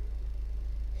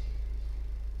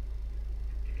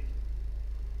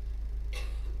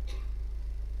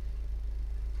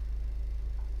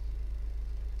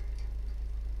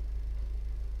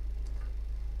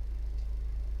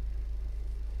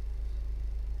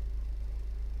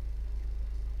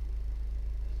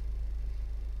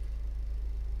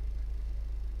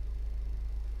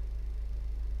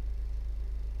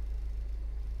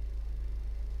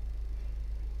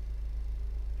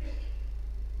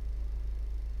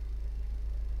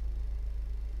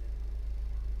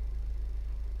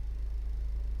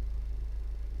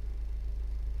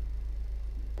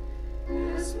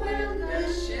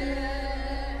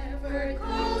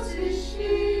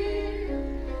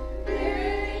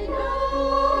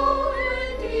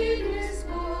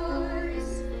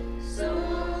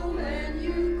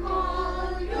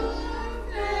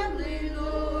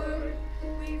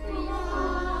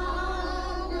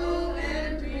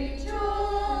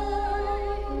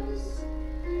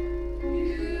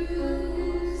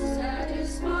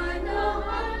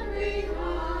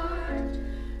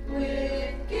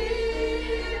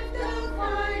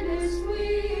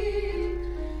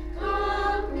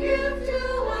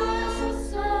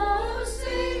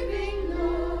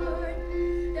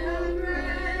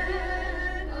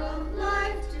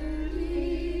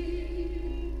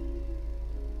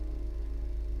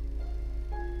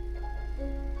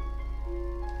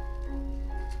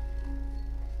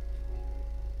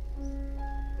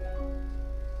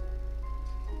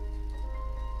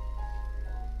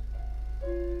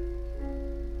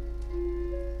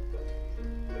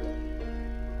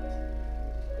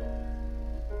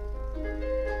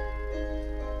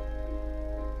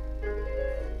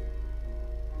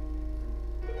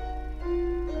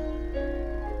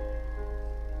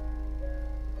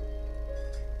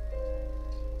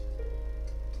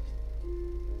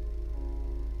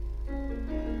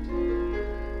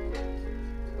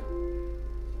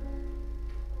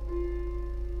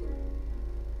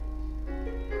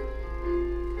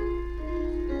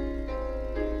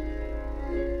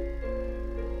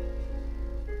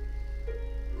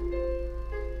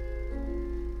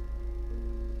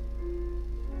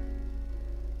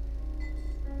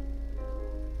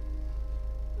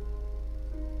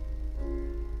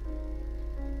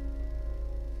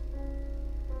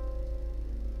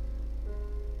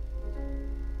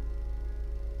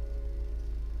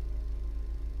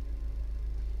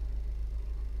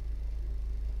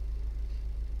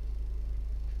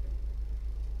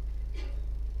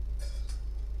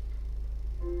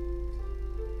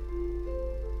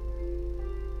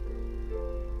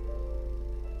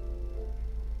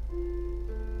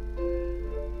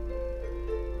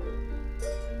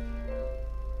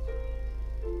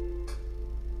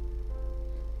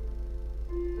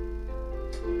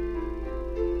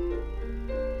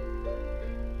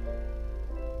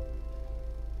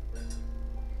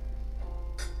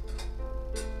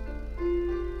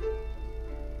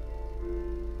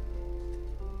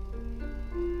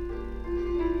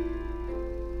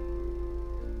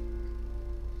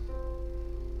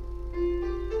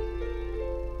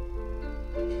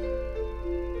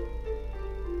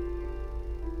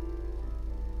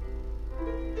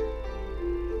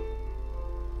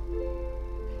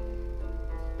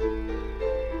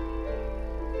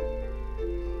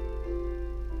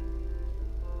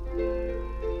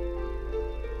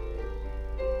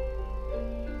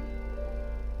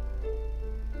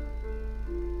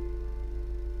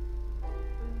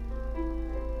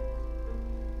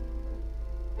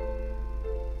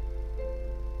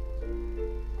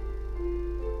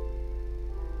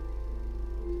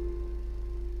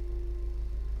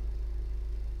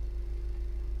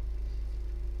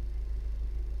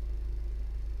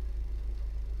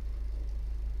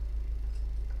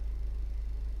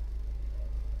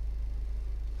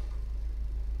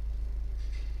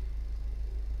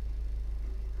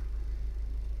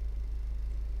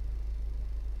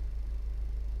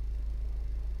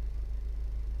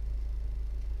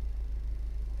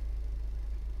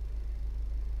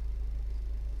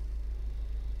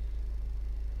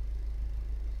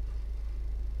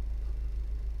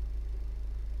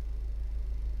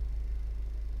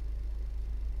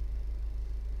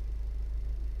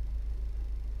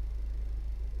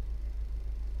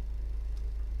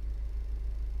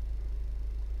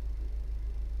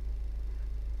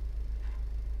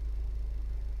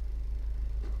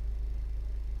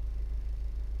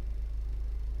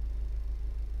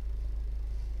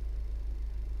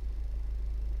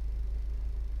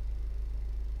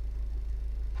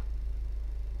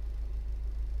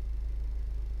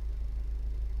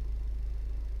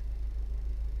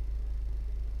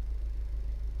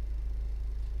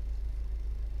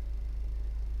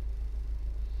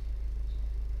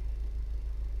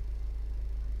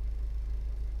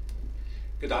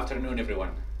 Good afternoon,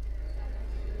 everyone.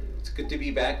 It's good to be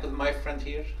back with my friend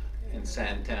here in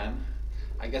Santan.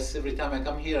 I guess every time I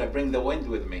come here, I bring the wind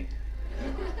with me.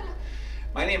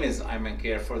 My name is Ayman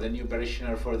Care. For the new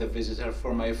parishioner, for the visitor,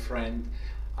 for my friend,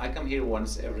 I come here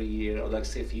once every year. I would like to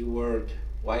say a few words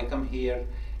why I come here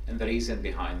and the reason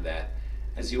behind that.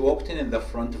 As you walked in the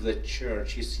front of the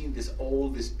church, you've seen all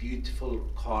this beautiful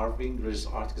carving, religious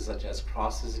articles such as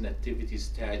crosses, nativity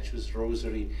statues,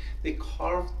 rosary. They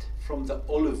carved from the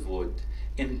olive wood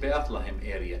in Bethlehem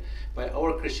area by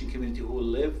our Christian community who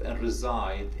live and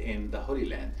reside in the Holy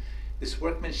Land. This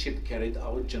workmanship carried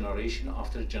out generation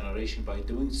after generation by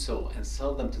doing so and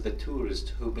sell them to the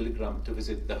tourists who pilgrim to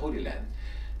visit the Holy Land.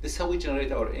 This is how we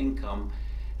generate our income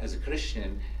as a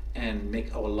Christian and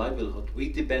make our livelihood.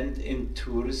 We depend in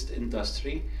tourist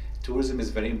industry. Tourism is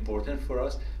very important for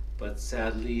us, but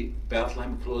sadly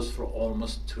Bethlehem closed for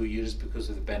almost 2 years because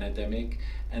of the pandemic,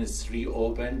 and it's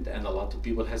reopened and a lot of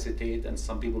people hesitate and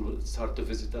some people will start to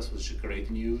visit us, which is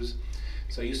great news.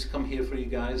 So I used to come here for you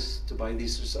guys to buy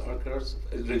these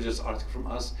religious articles from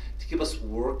us, to keep us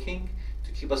working,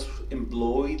 to keep us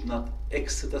employed, not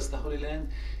exit us the Holy Land,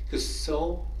 because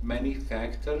so many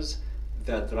factors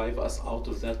that drive us out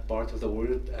of that part of the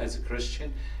world as a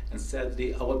Christian, and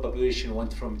sadly our population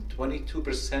went from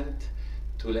 22%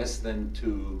 to less than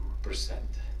 2%.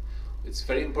 It's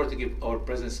very important to give our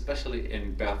presence, especially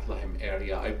in Bethlehem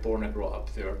area. I born and grew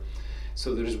up there.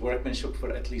 So there is workmanship for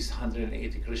at least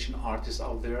 180 Christian artists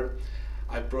out there.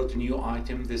 I brought a new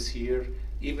item this year.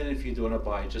 Even if you don't want to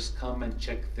buy, just come and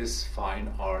check this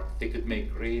fine art. They could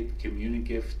make great community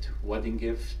gift, wedding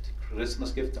gift,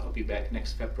 Christmas gift. I'll be back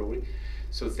next February.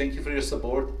 So thank you for your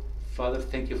support. Father,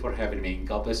 thank you for having me.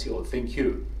 God bless you all. Thank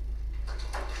you.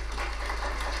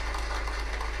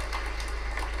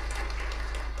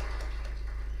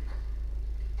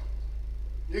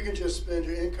 You can just spend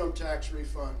your income tax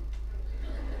refund.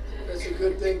 That's a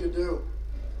good thing to do.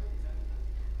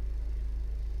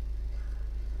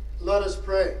 Let us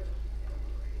pray.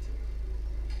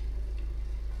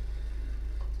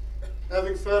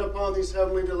 Having fed upon these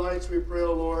heavenly delights, we pray,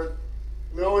 O Lord,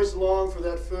 we always long for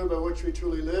that food by which we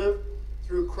truly live,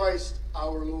 through Christ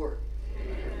our Lord.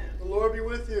 Amen. The Lord be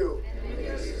with you. And with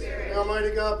your spirit. May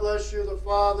Almighty God bless you, the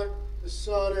Father, the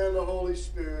Son, and the Holy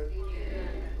Spirit. Amen.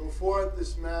 Go forth,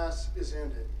 this Mass is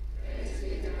ended. Praise be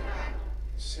to God.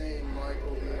 Saint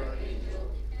Michael the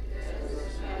Archangel, defend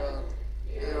us in battle.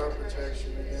 Be our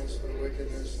protection against the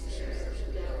wickedness and snares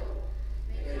of the devil.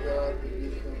 May God be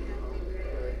with you, we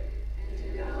pray.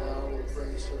 And now will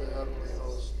bring us to the heavenly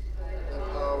host, the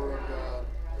power of God,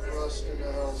 thrust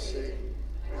into hell Satan,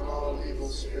 and all evil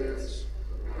spirits,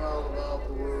 prowl about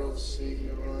the world seeking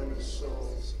to ruin the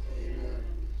souls. Amen.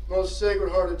 Most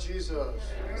Sacred Heart of Jesus,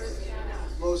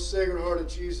 most Sacred Heart of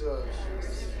Jesus,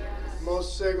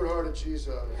 most Sacred Heart of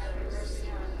Jesus,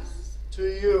 to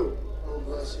you, O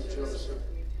blessed Joseph,